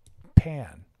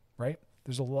 pan, right?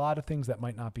 There's a lot of things that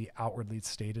might not be outwardly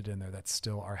stated in there that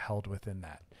still are held within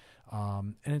that.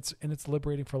 And it's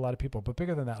liberating for a lot of people, but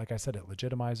bigger than that, like I said, it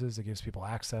legitimizes, it gives people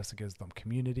access, it gives them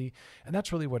community. And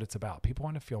that's really what it's about. People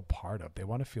want to feel part of, they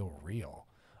want to feel real.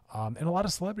 And a lot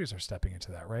of celebrities are stepping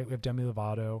into that, right? We have Demi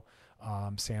Lovato,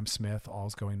 Sam Smith,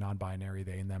 all's going non-binary,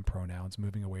 they and them pronouns,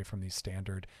 moving away from these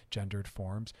standard gendered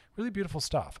forms. Really beautiful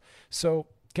stuff. So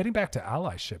getting back to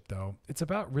allyship, though, it's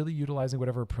about really utilizing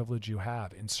whatever privilege you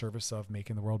have in service of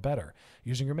making the world better.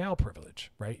 Using your male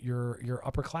privilege, right? Your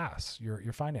upper class, your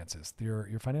finances, your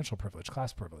financial privilege,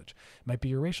 class privilege. It might be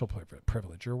your racial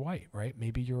privilege. You're white, right?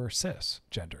 Maybe you're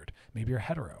cisgendered. Maybe you're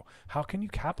hetero. How can you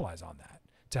capitalize on that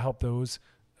to help those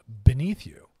beneath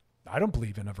you? I don't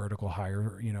believe in a vertical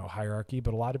hierarchy,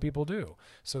 but a lot of people do.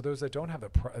 So those that don't have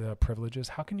the privileges,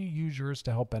 how can you use yours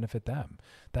to help benefit them?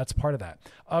 That's part of that.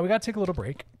 We got to take a little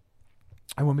break.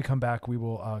 And when we come back, we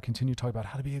will continue talking about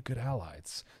how to be a good ally.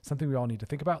 It's something we all need to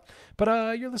think about.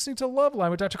 But you're listening to Loveline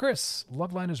with Dr. Chris.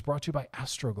 Loveline is brought to you by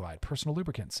Astroglide, personal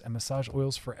lubricants and massage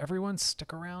oils for everyone.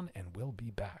 Stick around and we'll be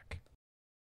back.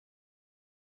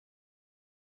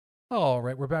 All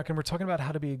right, we're back and we're talking about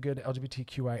how to be a good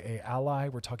LGBTQIA ally.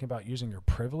 We're talking about using your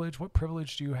privilege. What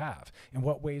privilege do you have? In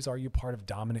what ways are you part of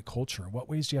dominant culture? In what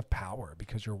ways do you have power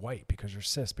because you're white, because you're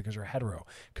cis, because you're hetero,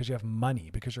 because you have money,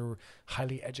 because you're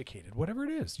highly educated? Whatever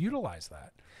it is, utilize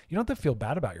that. You don't have to feel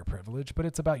bad about your privilege, but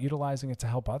it's about utilizing it to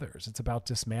help others. It's about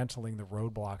dismantling the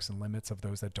roadblocks and limits of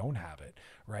those that don't have it,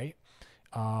 right?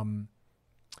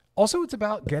 Also, it's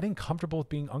about getting comfortable with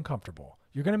being uncomfortable.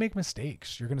 You're going to make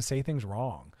mistakes. You're going to say things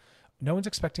wrong. No one's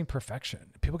expecting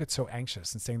perfection. People get so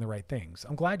anxious and saying the right things.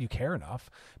 I'm glad you care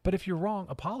enough, but if you're wrong,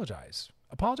 apologize.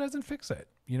 Apologize and fix it.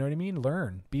 You know what I mean?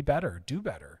 Learn, be better, do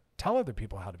better. Tell other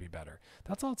people how to be better.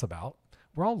 That's all it's about.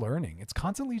 We're all learning. It's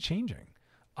constantly changing.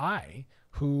 I,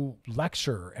 who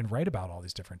lecture and write about all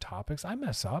these different topics, I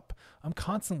mess up. I'm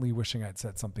constantly wishing I'd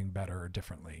said something better or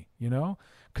differently,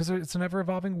 because it's an ever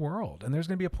evolving world. And there's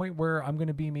going to be a point where I'm going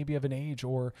to be maybe of an age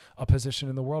or a position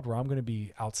in the world where I'm going to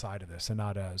be outside of this and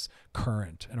not as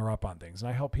current and are up on things.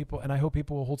 And I hope people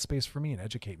will hold space for me and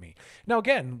educate me. Now,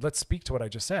 again, let's speak to what I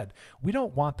just said. We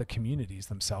don't want the communities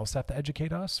themselves to have to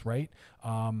educate us, right?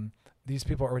 These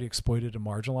people are already exploited and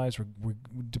marginalized,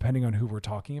 depending on who we're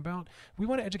talking about. We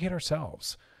want to educate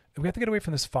ourselves. We have to get away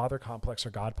from this father complex or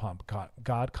God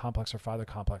complex or father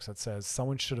complex that says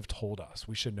someone should have told us.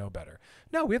 We should know better.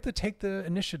 No, we have to take the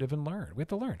initiative and learn. We have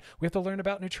to learn. We have to learn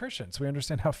about nutrition so we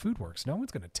understand how food works. No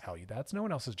one's going to tell you that. It's no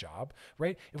one else's job,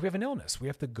 right? If we have an illness, we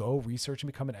have to go research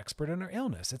and become an expert in our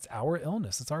illness. It's our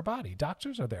illness. It's our body.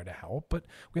 Doctors are there to help, but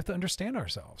we have to understand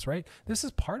ourselves, right? This is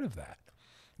part of that.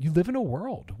 You live in a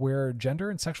world where gender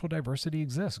and sexual diversity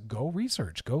exists. Go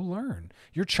research, go learn.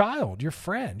 Your child, your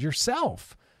friend,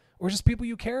 yourself, or just people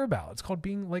you care about. It's called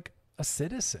being like a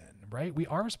citizen, right? We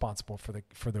are responsible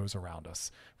for those around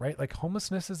us, right? Like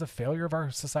homelessness is a failure of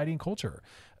our society and culture.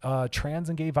 Trans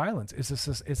and gay violence is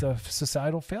a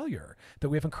societal failure that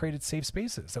we haven't created safe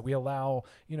spaces, that we allow,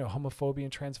 homophobia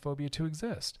and transphobia to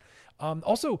exist.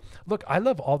 Also, look, I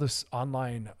love all this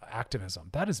online activism.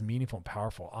 That is meaningful and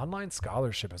powerful. Online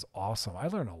scholarship is awesome. I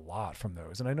learn a lot from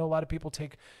those. And I know a lot of people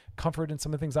take comfort in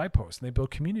some of the things I post and they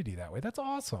build community that way. That's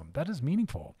awesome. That is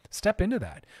meaningful. Step into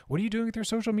that. What are you doing with your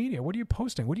social media? What are you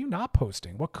posting? What are you not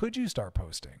posting? What could you start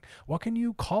posting? What can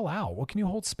you call out? What can you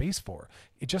hold space for?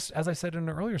 It just, as I said in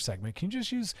an earlier segment, can you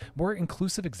just use more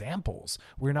inclusive examples?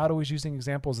 We're not always using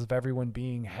examples of everyone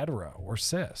being hetero or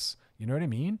cis. You know what I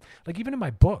mean? Like even in my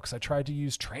books, I tried to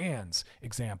use trans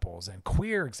examples and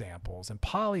queer examples and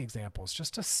poly examples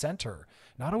just to center,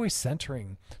 not always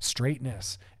centering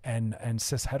straightness and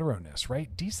cis heteroness, right?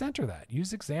 Decenter that.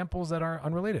 Use examples that are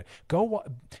unrelated. Go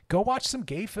watch some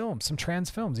gay films, some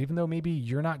trans films, even though maybe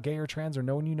you're not gay or trans or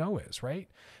no one you know is, right?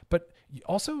 But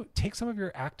also take some of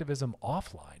your activism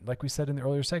offline. Like we said in the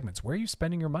earlier segments, where are you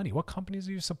spending your money? What companies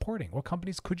are you supporting? What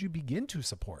companies could you begin to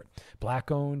support?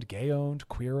 Black owned, gay owned,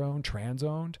 queer owned, trans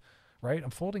owned, right? I'm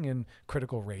folding in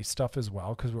critical race stuff as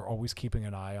well, because we're always keeping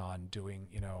an eye on doing,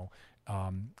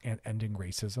 and ending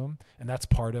racism. And that's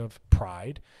part of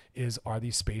Pride is, are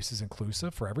these spaces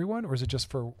inclusive for everyone, or is it just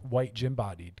for white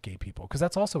gym-bodied gay people? Because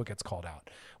that's also what gets called out.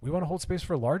 We want to hold space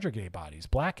for larger gay bodies,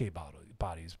 black gay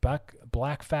bodies,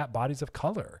 black fat bodies of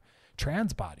color,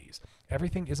 trans bodies.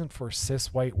 Everything isn't for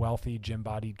cis, white, wealthy,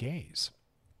 gym-bodied gays.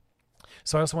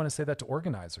 So I also want to say that to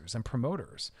organizers and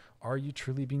promoters. Are you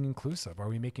truly being inclusive? Are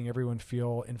we making everyone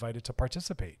feel invited to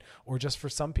participate? Or just for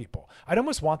some people? I'd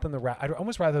almost want them to, I'd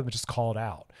almost rather them just call it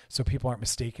out so people aren't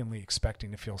mistakenly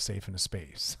expecting to feel safe in a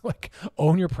space. Like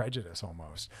own your prejudice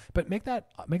almost. But make that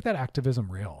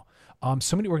activism real.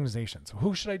 So many organizations.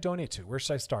 Who should I donate to? Where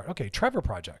should I start? Okay, Trevor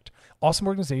Project. Awesome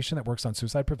organization that works on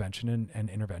suicide prevention and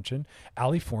intervention.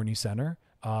 Ali Forney Center.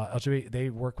 They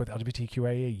work with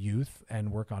LGBTQIA youth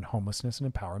and work on homelessness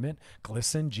and empowerment.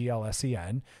 GLSEN,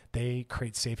 GLSEN, they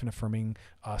create safe and affirming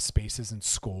spaces in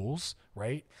schools,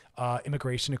 right?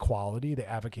 Immigration equality, they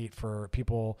advocate for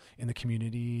people in the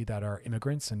community that are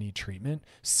immigrants and need treatment.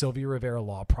 Sylvia Rivera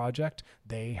Law Project,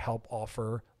 they help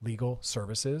offer legal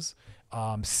services.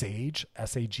 SAGE,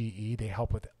 SAGE, they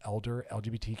help with elder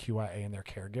LGBTQIA and their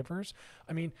caregivers.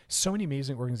 I mean, so many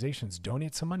amazing organizations.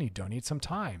 Donate some money, donate some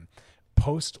time.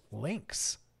 Post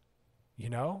links. You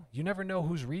never know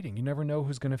who's reading. You never know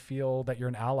who's going to feel that you're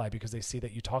an ally because they see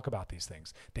that you talk about these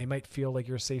things. They might feel like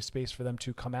you're a safe space for them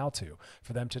to come out to,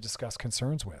 for them to discuss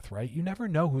concerns with, right? You never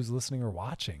know who's listening or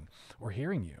watching or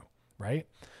hearing you, right?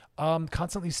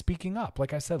 Constantly speaking up.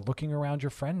 Like I said, looking around your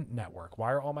friend network.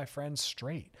 Why are all my friends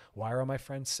straight? Why are all my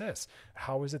friends cis?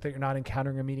 How is it that you're not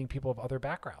encountering or meeting people of other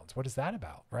backgrounds? What is that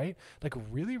about, right? Like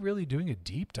really, really doing a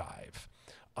deep dive.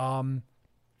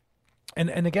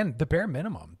 And again, the bare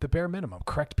minimum,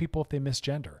 correct people if they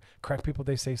misgender, correct people if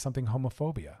they say something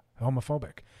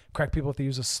homophobic, correct people if they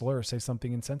use a slur, say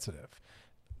something insensitive,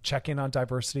 check in on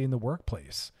diversity in the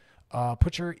workplace,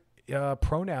 put your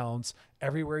pronouns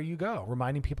everywhere you go,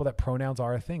 reminding people that pronouns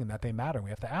are a thing and that they matter. And we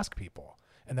have to ask people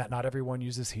and that not everyone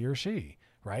uses he or she,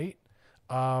 right?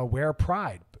 Wear a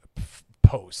pride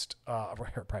post,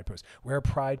 wear a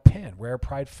pride pin, wear a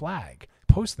pride flag,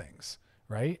 post things,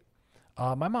 right?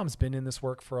 My mom's been in this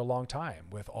work for a long time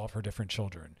with all of her different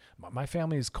children. My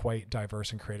family is quite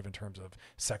diverse and creative in terms of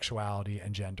sexuality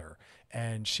and gender.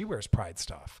 And she wears pride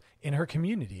stuff in her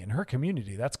community.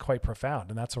 That's quite profound.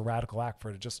 And that's a radical act for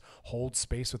her to just hold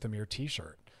space with a mere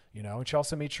t-shirt, and she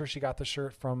also made sure she got the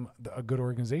shirt from a good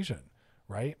organization,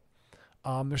 right?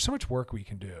 There's so much work we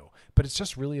can do, but it's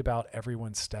just really about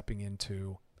everyone stepping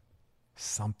into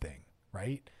something,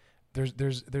 right?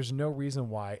 There's no reason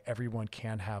why everyone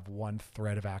can't have one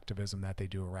thread of activism that they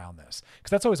do around this.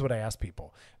 Because that's always what I ask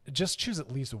people. Just choose at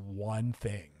least one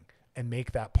thing and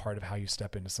make that part of how you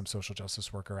step into some social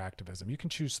justice work or activism. You can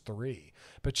choose 3,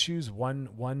 but choose one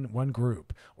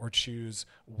group, or choose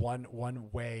one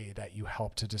way that you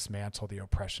help to dismantle the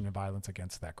oppression and violence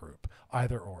against that group.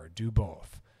 Either or, do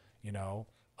both,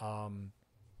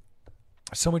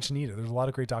 so much needed. There's a lot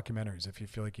of great documentaries if you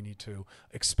feel like you need to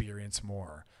experience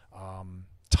more.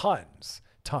 Tons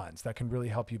that can really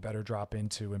help you better drop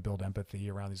into and build empathy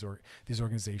around these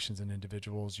organizations and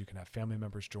individuals. You can have family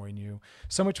members join you.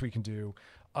 So much we can do.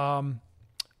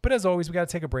 But as always, we got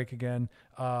to take a break again.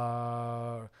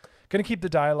 Going to keep the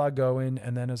dialogue going.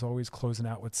 And then as always, closing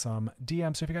out with some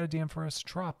DMs. So if you got a DM for us,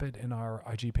 drop it in our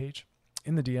IG page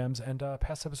in the DMs, and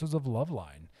past episodes of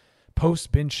Loveline.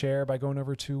 Post, bin, share by going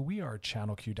over to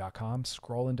wearechannelq.com,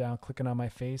 scrolling down, clicking on my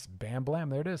face, bam, blam,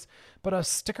 there it is. But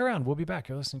stick around. We'll be back.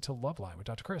 You're listening to Loveline with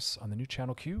Dr. Chris on the new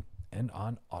Channel Q and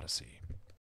on Odyssey.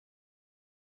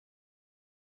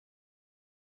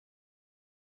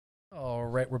 All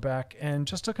right, we're back. And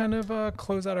just to kind of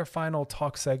close out our final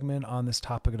talk segment on this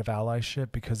topic of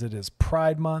allyship, because it is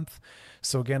Pride Month.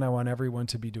 So again, I want everyone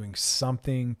to be doing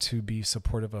something to be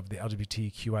supportive of the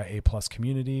LGBTQIA plus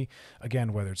community.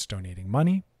 Again, whether it's donating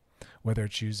money, whether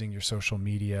it's using your social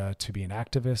media to be an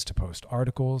activist, to post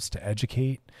articles, to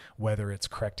educate, whether it's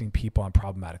correcting people on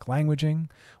problematic languaging,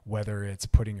 whether it's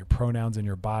putting your pronouns in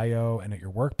your bio and at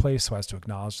your workplace so as to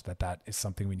acknowledge that that is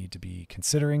something we need to be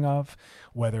considering of,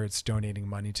 whether it's donating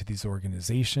money to these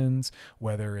organizations,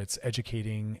 whether it's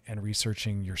educating and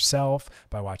researching yourself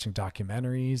by watching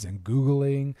documentaries and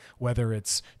Googling, whether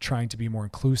it's trying to be more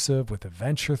inclusive with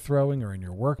events you're throwing or in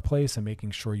your workplace and making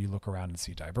sure you look around and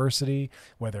see diversity,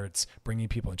 whether it's bringing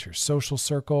people into your social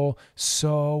circle.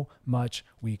 So much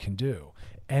we can do.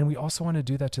 And we also want to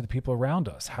do that to the people around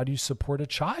us. How do you support a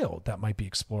child that might be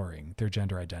exploring their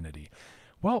gender identity?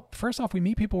 Well, first off, we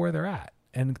meet people where they're at.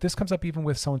 And this comes up even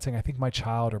with someone saying, I think my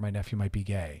child or my nephew might be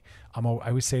gay. I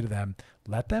always say to them,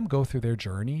 let them go through their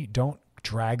journey. Don't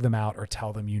drag them out or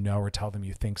tell them or tell them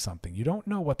you think something. You don't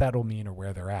know what that'll mean or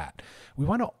where they're at. We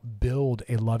want to build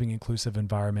a loving, inclusive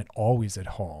environment always at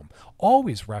home,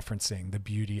 always referencing the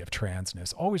beauty of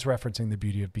transness, always referencing the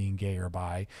beauty of being gay or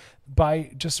bi,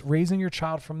 by just raising your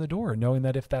child from the door, knowing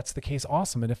that if that's the case,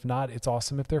 awesome. And if not, it's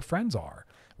awesome if their friends are.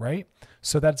 Right?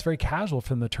 So that's very casual for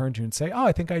them to turn to you and say, oh,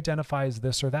 I think I identify as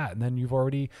this or that. And then you've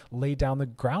already laid down the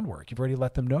groundwork. You've already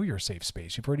let them know your safe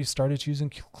space. You've already started to use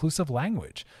inclusive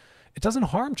language. It doesn't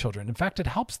harm children. In fact, it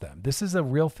helps them. This is a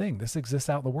real thing. This exists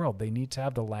out in the world. They need to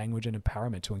have the language and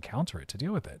empowerment to encounter it, to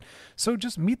deal with it. So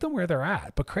just meet them where they're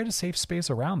at, but create a safe space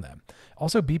around them.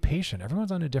 Also be patient. Everyone's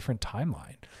on a different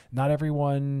timeline. Not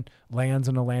everyone lands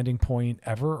in a landing point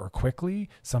ever or quickly.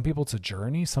 Some people it's a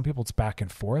journey. Some people it's back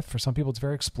and forth. For some people it's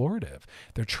very explorative.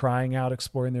 They're trying out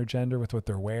exploring their gender with what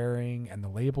they're wearing and the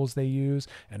labels they use,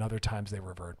 and other times they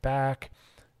revert back.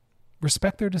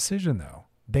 Respect their decision though.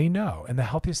 They know. And the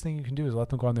healthiest thing you can do is let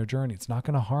them go on their journey. It's not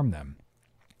going to harm them.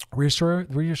 Reassure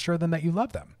them that you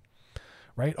love them,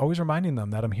 right? Always reminding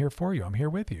them that I'm here for you. I'm here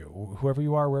with you, whoever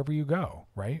you are, wherever you go,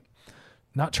 right?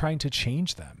 Not trying to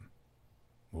change them.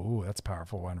 Ooh, that's a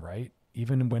powerful one, right?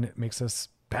 Even when it makes us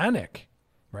panic,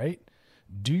 right?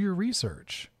 Do your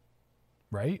research,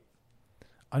 right?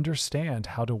 Understand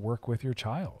how to work with your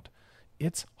child.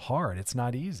 It's hard. It's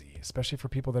not easy, especially for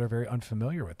people that are very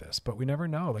unfamiliar with this. But we never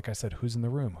know, like I said, who's in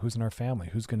the room, who's in our family,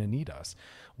 who's going to need us.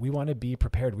 We want to be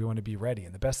prepared. We want to be ready.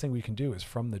 And the best thing we can do is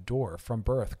from the door, from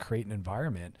birth, create an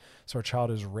environment so our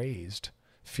child is raised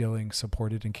feeling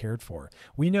supported and cared for.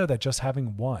 We know that just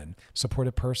having one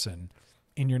supported person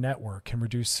in your network can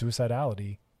reduce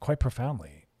suicidality quite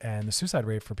profoundly. And the suicide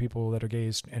rate for people that are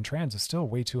gay and trans is still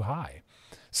way too high.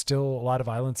 Still a lot of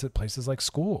violence at places like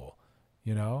school,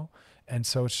 you know? And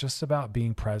so it's just about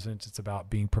being present. It's about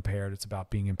being prepared. It's about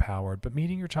being empowered, but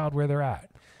meeting your child where they're at.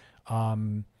 I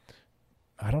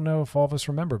don't know if all of us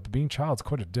remember, but being a child is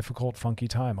quite a difficult, funky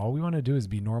time. All we want to do is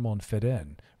be normal and fit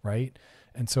in, right?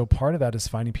 And so part of that is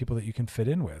finding people that you can fit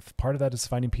in with. Part of that is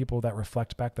finding people that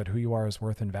reflect back that who you are is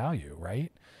worth and value,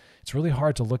 right? It's really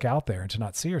hard to look out there and to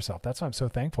not see yourself. That's why I'm so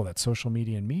thankful that social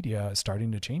media and media is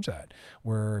starting to change that,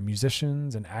 where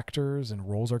musicians and actors and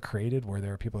roles are created, where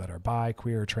there are people that are bi,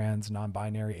 queer, trans,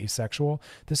 non-binary, asexual.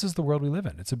 This is the world we live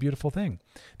in. It's a beautiful thing.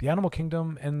 The animal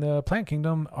kingdom and the plant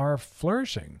kingdom are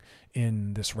flourishing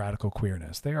in this radical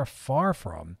queerness. They are far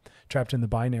from trapped in the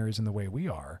binaries in the way we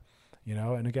are. You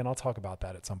know, and again, I'll talk about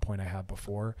that at some point. I have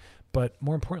before, but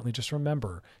more importantly, just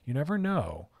remember, you never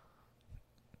know.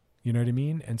 You know what I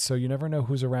mean? And so you never know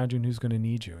who's around you and who's going to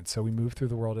need you. And so we move through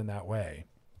the world in that way.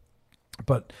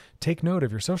 But take note of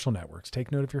your social networks.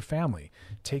 Take note of your family.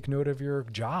 Take note of your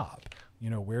job. You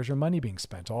know, where's your money being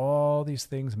spent? All these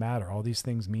things matter. All these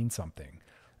things mean something.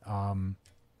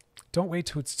 Don't wait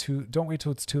till it's too late. Don't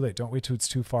wait till it's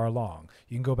too far along.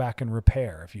 You can go back and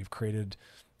repair if you've created,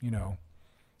 you know,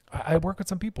 I work with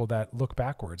some people that look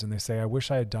backwards and they say, I wish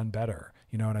I had done better,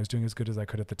 you know, and I was doing as good as I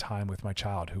could at the time with my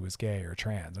child who was gay or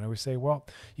trans. And I always say, well,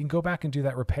 you can go back and do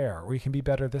that repair, or you can be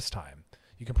better this time.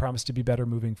 You can promise to be better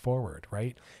moving forward,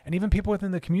 right? And even people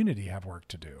within the community have work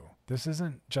to do. This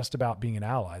isn't just about being an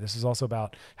ally. This is also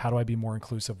about how do I be more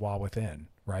inclusive while within,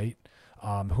 right? Who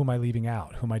am I leaving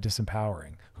out? Who am I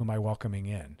disempowering? Who am I welcoming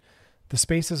in? The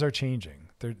spaces are changing.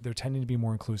 They're tending to be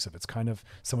more inclusive. It's kind of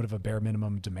somewhat of a bare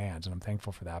minimum demand, and I'm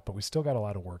thankful for that. But we still got a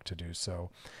lot of work to do.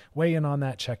 So weigh in on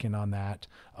that, check in on that.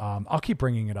 I'll keep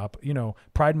bringing it up.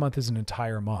 Pride Month is an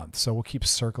entire month, so we'll keep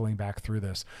circling back through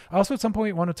this. I also at some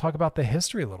point want to talk about the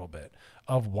history a little bit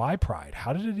of why Pride.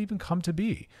 How did it even come to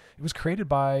be? It was created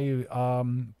by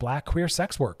Black queer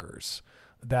sex workers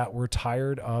that were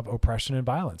tired of oppression and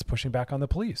violence, pushing back on the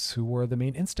police, who were the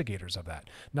main instigators of that.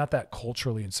 Not that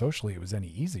culturally and socially it was any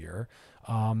easier.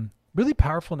 Really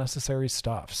powerful, necessary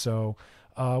stuff. So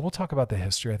we'll talk about the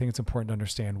history. I think it's important to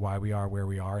understand why we are where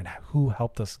we are and who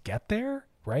helped us get there,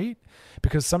 right?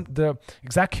 Because the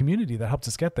exact community that helped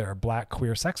us get there, Black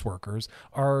queer sex workers,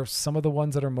 are some of the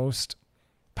ones that are most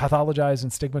pathologized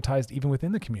and stigmatized even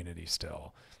within the community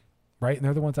still, right? And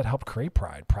they're the ones that helped create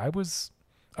Pride. Pride was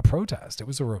a protest. It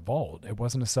was a revolt. It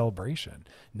wasn't a celebration.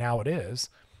 Now it is,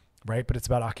 right? But it's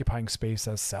about occupying space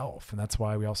as self. And that's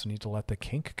why we also need to let the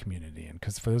kink community in.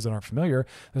 Because for those that aren't familiar,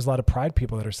 there's a lot of Pride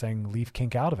people that are saying leave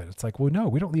kink out of it. It's like, well, no,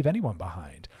 we don't leave anyone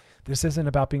behind. This isn't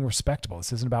about being respectable.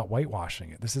 This isn't about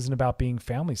whitewashing it. This isn't about being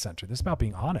family centered. This is about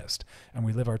being honest, and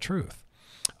we live our truth.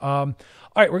 All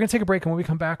right, we're going to take a break, and when we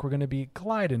come back, we're going to be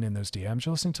gliding in those DMs.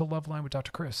 You're listening to Loveline with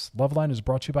Dr. Chris. Loveline is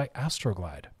brought to you by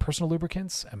Astroglide, personal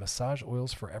lubricants and massage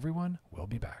oils for everyone. We'll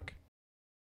be back.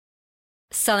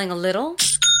 Selling a little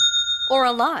or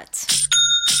a lot?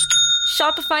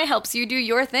 Shopify helps you do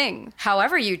your thing,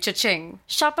 however you cha-ching.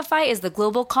 Shopify is the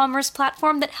global commerce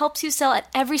platform that helps you sell at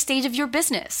every stage of your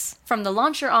business. From the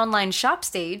launch your online shop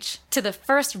stage, to the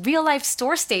first real-life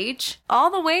store stage, all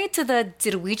the way to the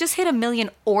did we just hit 1 million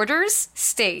orders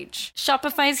stage.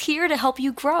 Shopify's here to help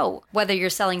you grow. Whether you're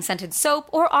selling scented soap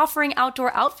or offering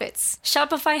outdoor outfits,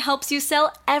 Shopify helps you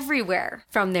sell everywhere.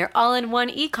 From their all-in-one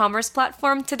e-commerce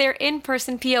platform to their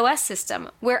in-person POS system,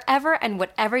 wherever and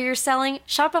whatever you're selling,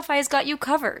 Shopify's got you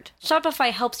covered.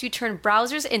 Shopify helps you turn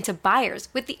browsers into buyers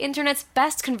with the internet's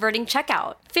best converting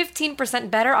checkout.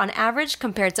 15% better on average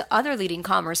compared to other leading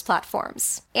commerce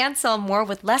platforms. And sell more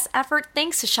with less effort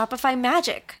thanks to Shopify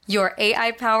Magic, your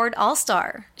AI-powered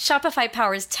all-star. Shopify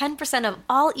powers 10% of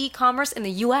all e-commerce in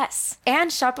the US.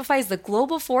 And Shopify is the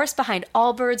global force behind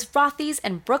Allbirds, Rothy's,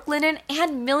 and Brooklinen,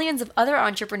 and millions of other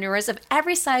entrepreneurs of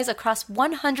every size across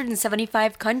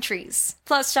 175 countries.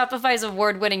 Plus, Shopify's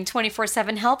award-winning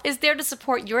 24/7 help is there to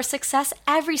support your success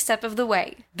every step of the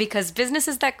way. Because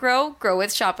businesses that grow, grow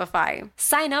with Shopify.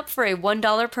 Sign up for a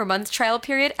 $1 per month trial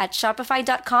period at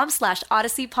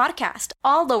shopify.com/Odyssey Podcast,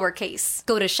 all lowercase.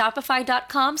 Go to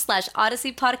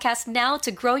shopify.com/Odyssey Podcast now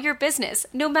to grow your business,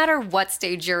 no matter what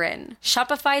stage you're in.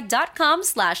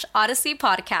 Shopify.com/Odyssey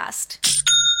Podcast.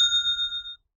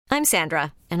 I'm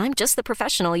Sandra, and I'm just the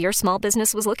professional your small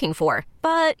business was looking for.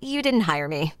 But you didn't hire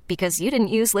me because you didn't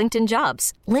use LinkedIn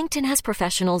Jobs. LinkedIn has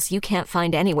professionals you can't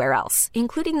find anywhere else,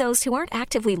 including those who aren't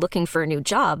actively looking for a new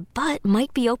job, but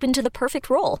might be open to the perfect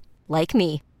role, like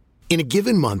me. In a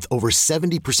given month, over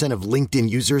 70% of LinkedIn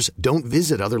users don't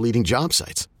visit other leading job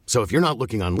sites. So if you're not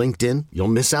looking on LinkedIn, you'll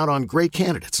miss out on great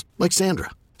candidates like Sandra.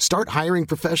 Start hiring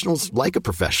professionals like a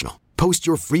professional. Post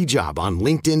your free job on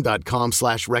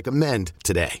linkedin.com/recommend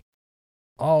today.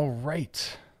 All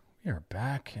right, we are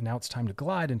back, and now it's time to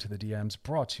glide into the DMs,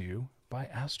 brought to you by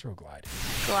Astroglide.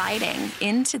 Gliding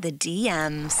into the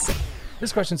DMs.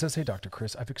 This question says, hey, Dr.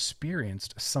 Chris, I've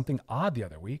experienced something odd the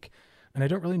other week, and I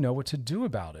don't really know what to do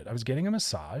about it. I was getting a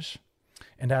massage,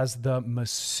 and as the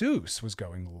masseuse was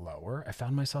going lower, I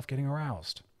found myself getting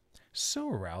aroused. So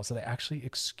aroused that I actually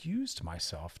excused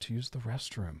myself to use the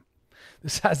restroom.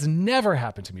 This has never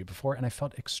happened to me before, and I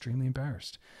felt extremely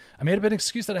embarrassed. I made up an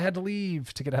excuse that I had to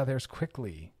leave to get out of there as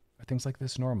quickly. Are things like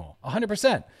this normal?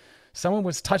 100%. Someone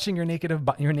was touching your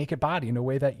naked body in a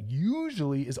way that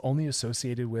usually is only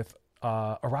associated with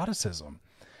eroticism.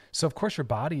 So of course your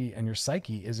body and your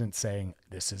psyche isn't saying,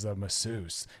 this is a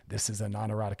masseuse, this is a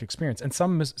non-erotic experience. And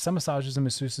some massages and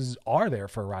masseuses are there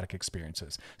for erotic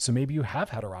experiences. So maybe you have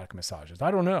had erotic massages. I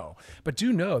don't know. But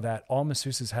do know that all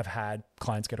masseuses have had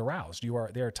clients get aroused.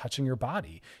 They are touching your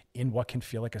body in what can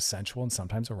feel like a sensual and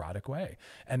sometimes erotic way.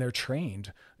 And they're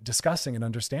trained discussing and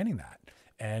understanding that.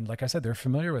 And like I said, they're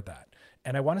familiar with that.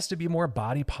 And I want us to be more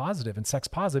body positive and sex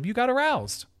positive. You got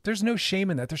aroused. There's no shame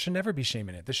in that. There should never be shame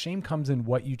in it. The shame comes in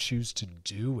what you choose to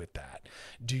do with that.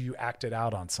 Do you act it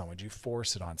out on someone? Do you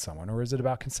force it on someone? Or is it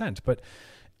about consent? But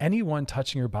anyone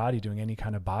touching your body, doing any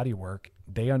kind of body work,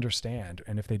 they understand,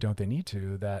 and if they don't, they need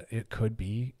to, that it could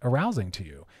be arousing to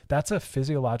you. That's a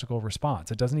physiological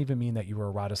response. It doesn't even mean that you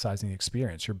are eroticizing the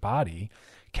experience. Your body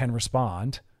can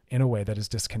respond in a way that is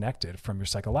disconnected from your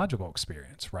psychological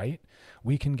experience, right?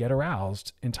 We can get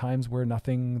aroused in times where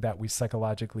nothing that we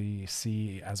psychologically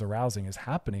see as arousing is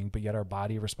happening, but yet our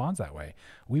body responds that way.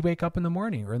 We wake up in the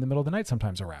morning or in the middle of the night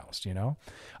sometimes aroused, you know?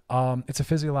 It's a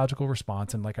physiological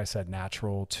response, and like I said,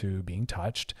 natural to being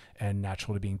touched, and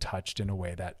natural to being touched in a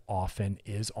way that often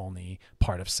is only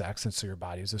part of sex. And so your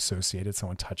body is associated,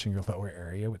 someone touching your lower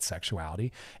area, with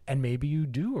sexuality. And maybe you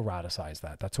do eroticize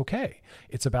that. That's okay.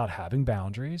 It's about having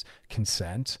boundaries,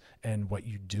 consent, and what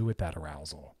you do with that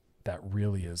arousal. That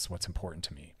really is what's important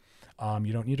to me.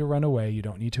 You don't need to run away. You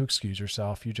don't need to excuse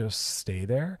yourself. You just stay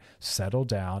there, settle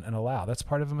down, and allow. That's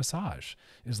part of a massage,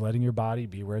 is letting your body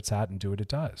be where it's at and do what it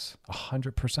does,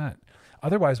 100%.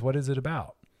 Otherwise, what is it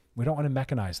about? We don't want to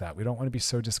mechanize that. We don't want to be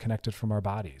so disconnected from our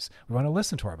bodies. We want to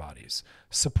listen to our bodies,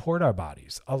 support our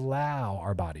bodies, allow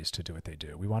our bodies to do what they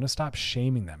do. We want to stop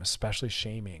shaming them, especially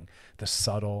shaming the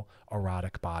subtle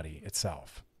erotic body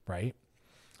itself, right?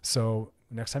 So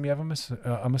next time you have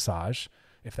a massage,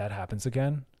 if that happens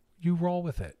again, you roll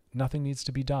with it. Nothing needs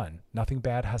to be done. Nothing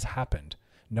bad has happened.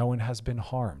 No one has been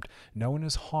harmed. No one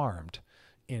is harmed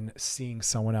in seeing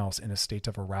someone else in a state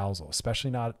of arousal,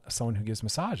 especially not someone who gives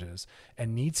massages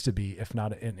and needs to be,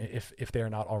 if they're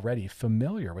not already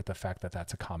familiar with the fact that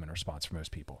that's a common response for most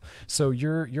people. So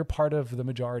you're part of the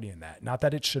majority in that. Not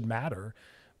that it should matter,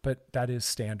 but that is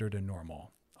standard and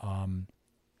normal.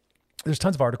 There's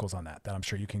tons of articles on that I'm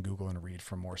sure you can Google and read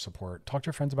for more support. Talk to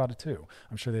your friends about it too.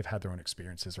 I'm sure they've had their own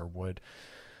experiences or would.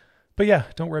 But yeah,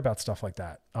 don't worry about stuff like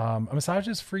that. A massage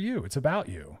is for you. It's about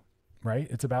you, right?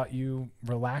 It's about you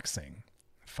relaxing,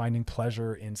 finding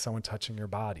pleasure in someone touching your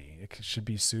body. It should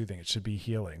be soothing. It should be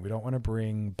healing. We don't want to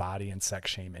bring body and sex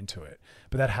shame into it,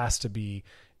 but that has to be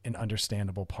an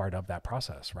understandable part of that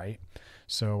process, right?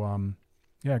 So,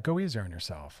 yeah, go easy on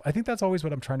yourself. I think that's always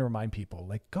what I'm trying to remind people.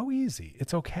 Like, go easy.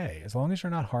 It's okay. As long as you're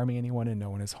not harming anyone and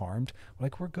no one is harmed,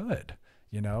 like, we're good.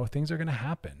 You know, things are going to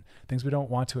happen. Things we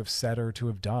don't want to have said or to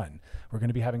have done. We're going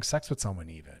to be having sex with someone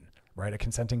even, right? A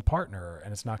consenting partner,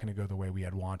 and it's not going to go the way we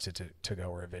had wanted to go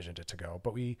or envisioned it to go.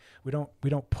 But we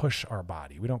don't push our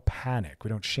body. We don't panic. We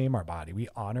don't shame our body. We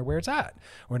honor where it's at.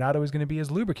 We're not always going to be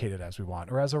as lubricated as we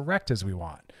want or as erect as we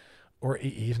want, or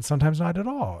even sometimes not at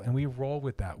all. And we roll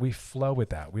with that. We flow with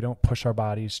that. We don't push our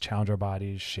bodies, challenge our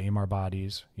bodies, shame our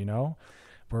bodies. You know,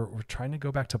 we're trying to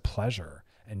go back to pleasure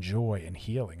and joy and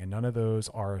healing. And none of those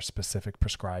are a specific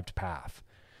prescribed path.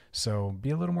 So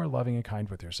be a little more loving and kind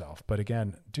with yourself. But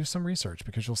again, do some research,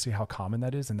 because you'll see how common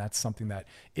that is. And that's something that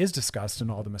is discussed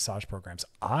in all the massage programs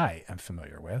I am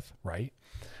familiar with, right?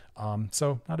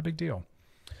 So not a big deal.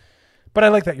 But I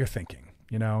like that you're thinking.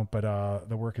 You know, but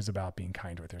the work is about being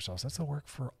kind with yourselves. That's the work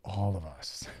for all of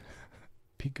us.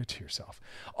 Be good to yourself.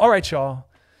 All right, y'all.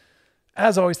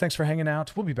 As always, thanks for hanging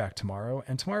out. We'll be back tomorrow.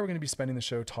 And tomorrow we're going to be spending the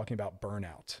show talking about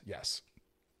burnout. Yes.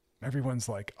 Everyone's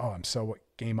like, oh, I'm so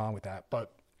game on with that.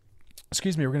 But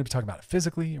excuse me, we're going to be talking about it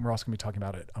physically, and we're also going to be talking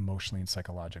about it emotionally and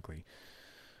psychologically.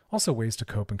 Also ways to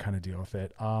cope and kind of deal with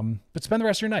it. But spend the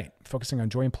rest of your night focusing on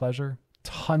joy and pleasure,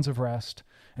 tons of rest,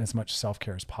 and as much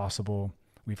self-care as possible.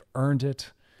 We've earned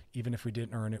it. Even if we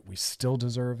didn't earn it, we still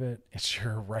deserve it. It's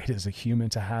your right as a human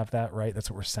to have that, right? That's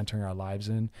what we're centering our lives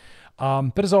in.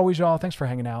 But as always, y'all, thanks for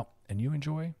hanging out, and you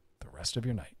enjoy the rest of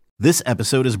your night. This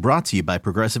episode is brought to you by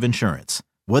Progressive Insurance.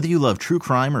 Whether you love true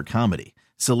crime or comedy,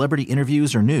 celebrity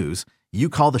interviews or news, you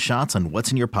call the shots on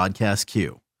what's in your podcast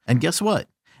queue. And guess what?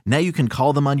 Now you can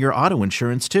call them on your auto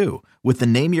insurance too, with the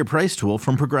Name Your Price tool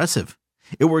from Progressive.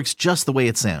 It works just the way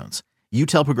it sounds. You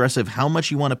tell Progressive how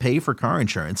much you want to pay for car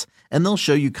insurance, and they'll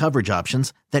show you coverage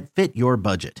options that fit your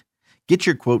budget. Get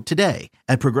your quote today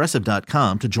at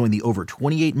Progressive.com to join the over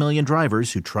 28 million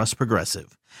drivers who trust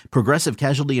Progressive. Progressive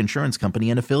Casualty Insurance Company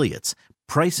and Affiliates.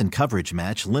 Price and coverage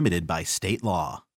match limited by state law.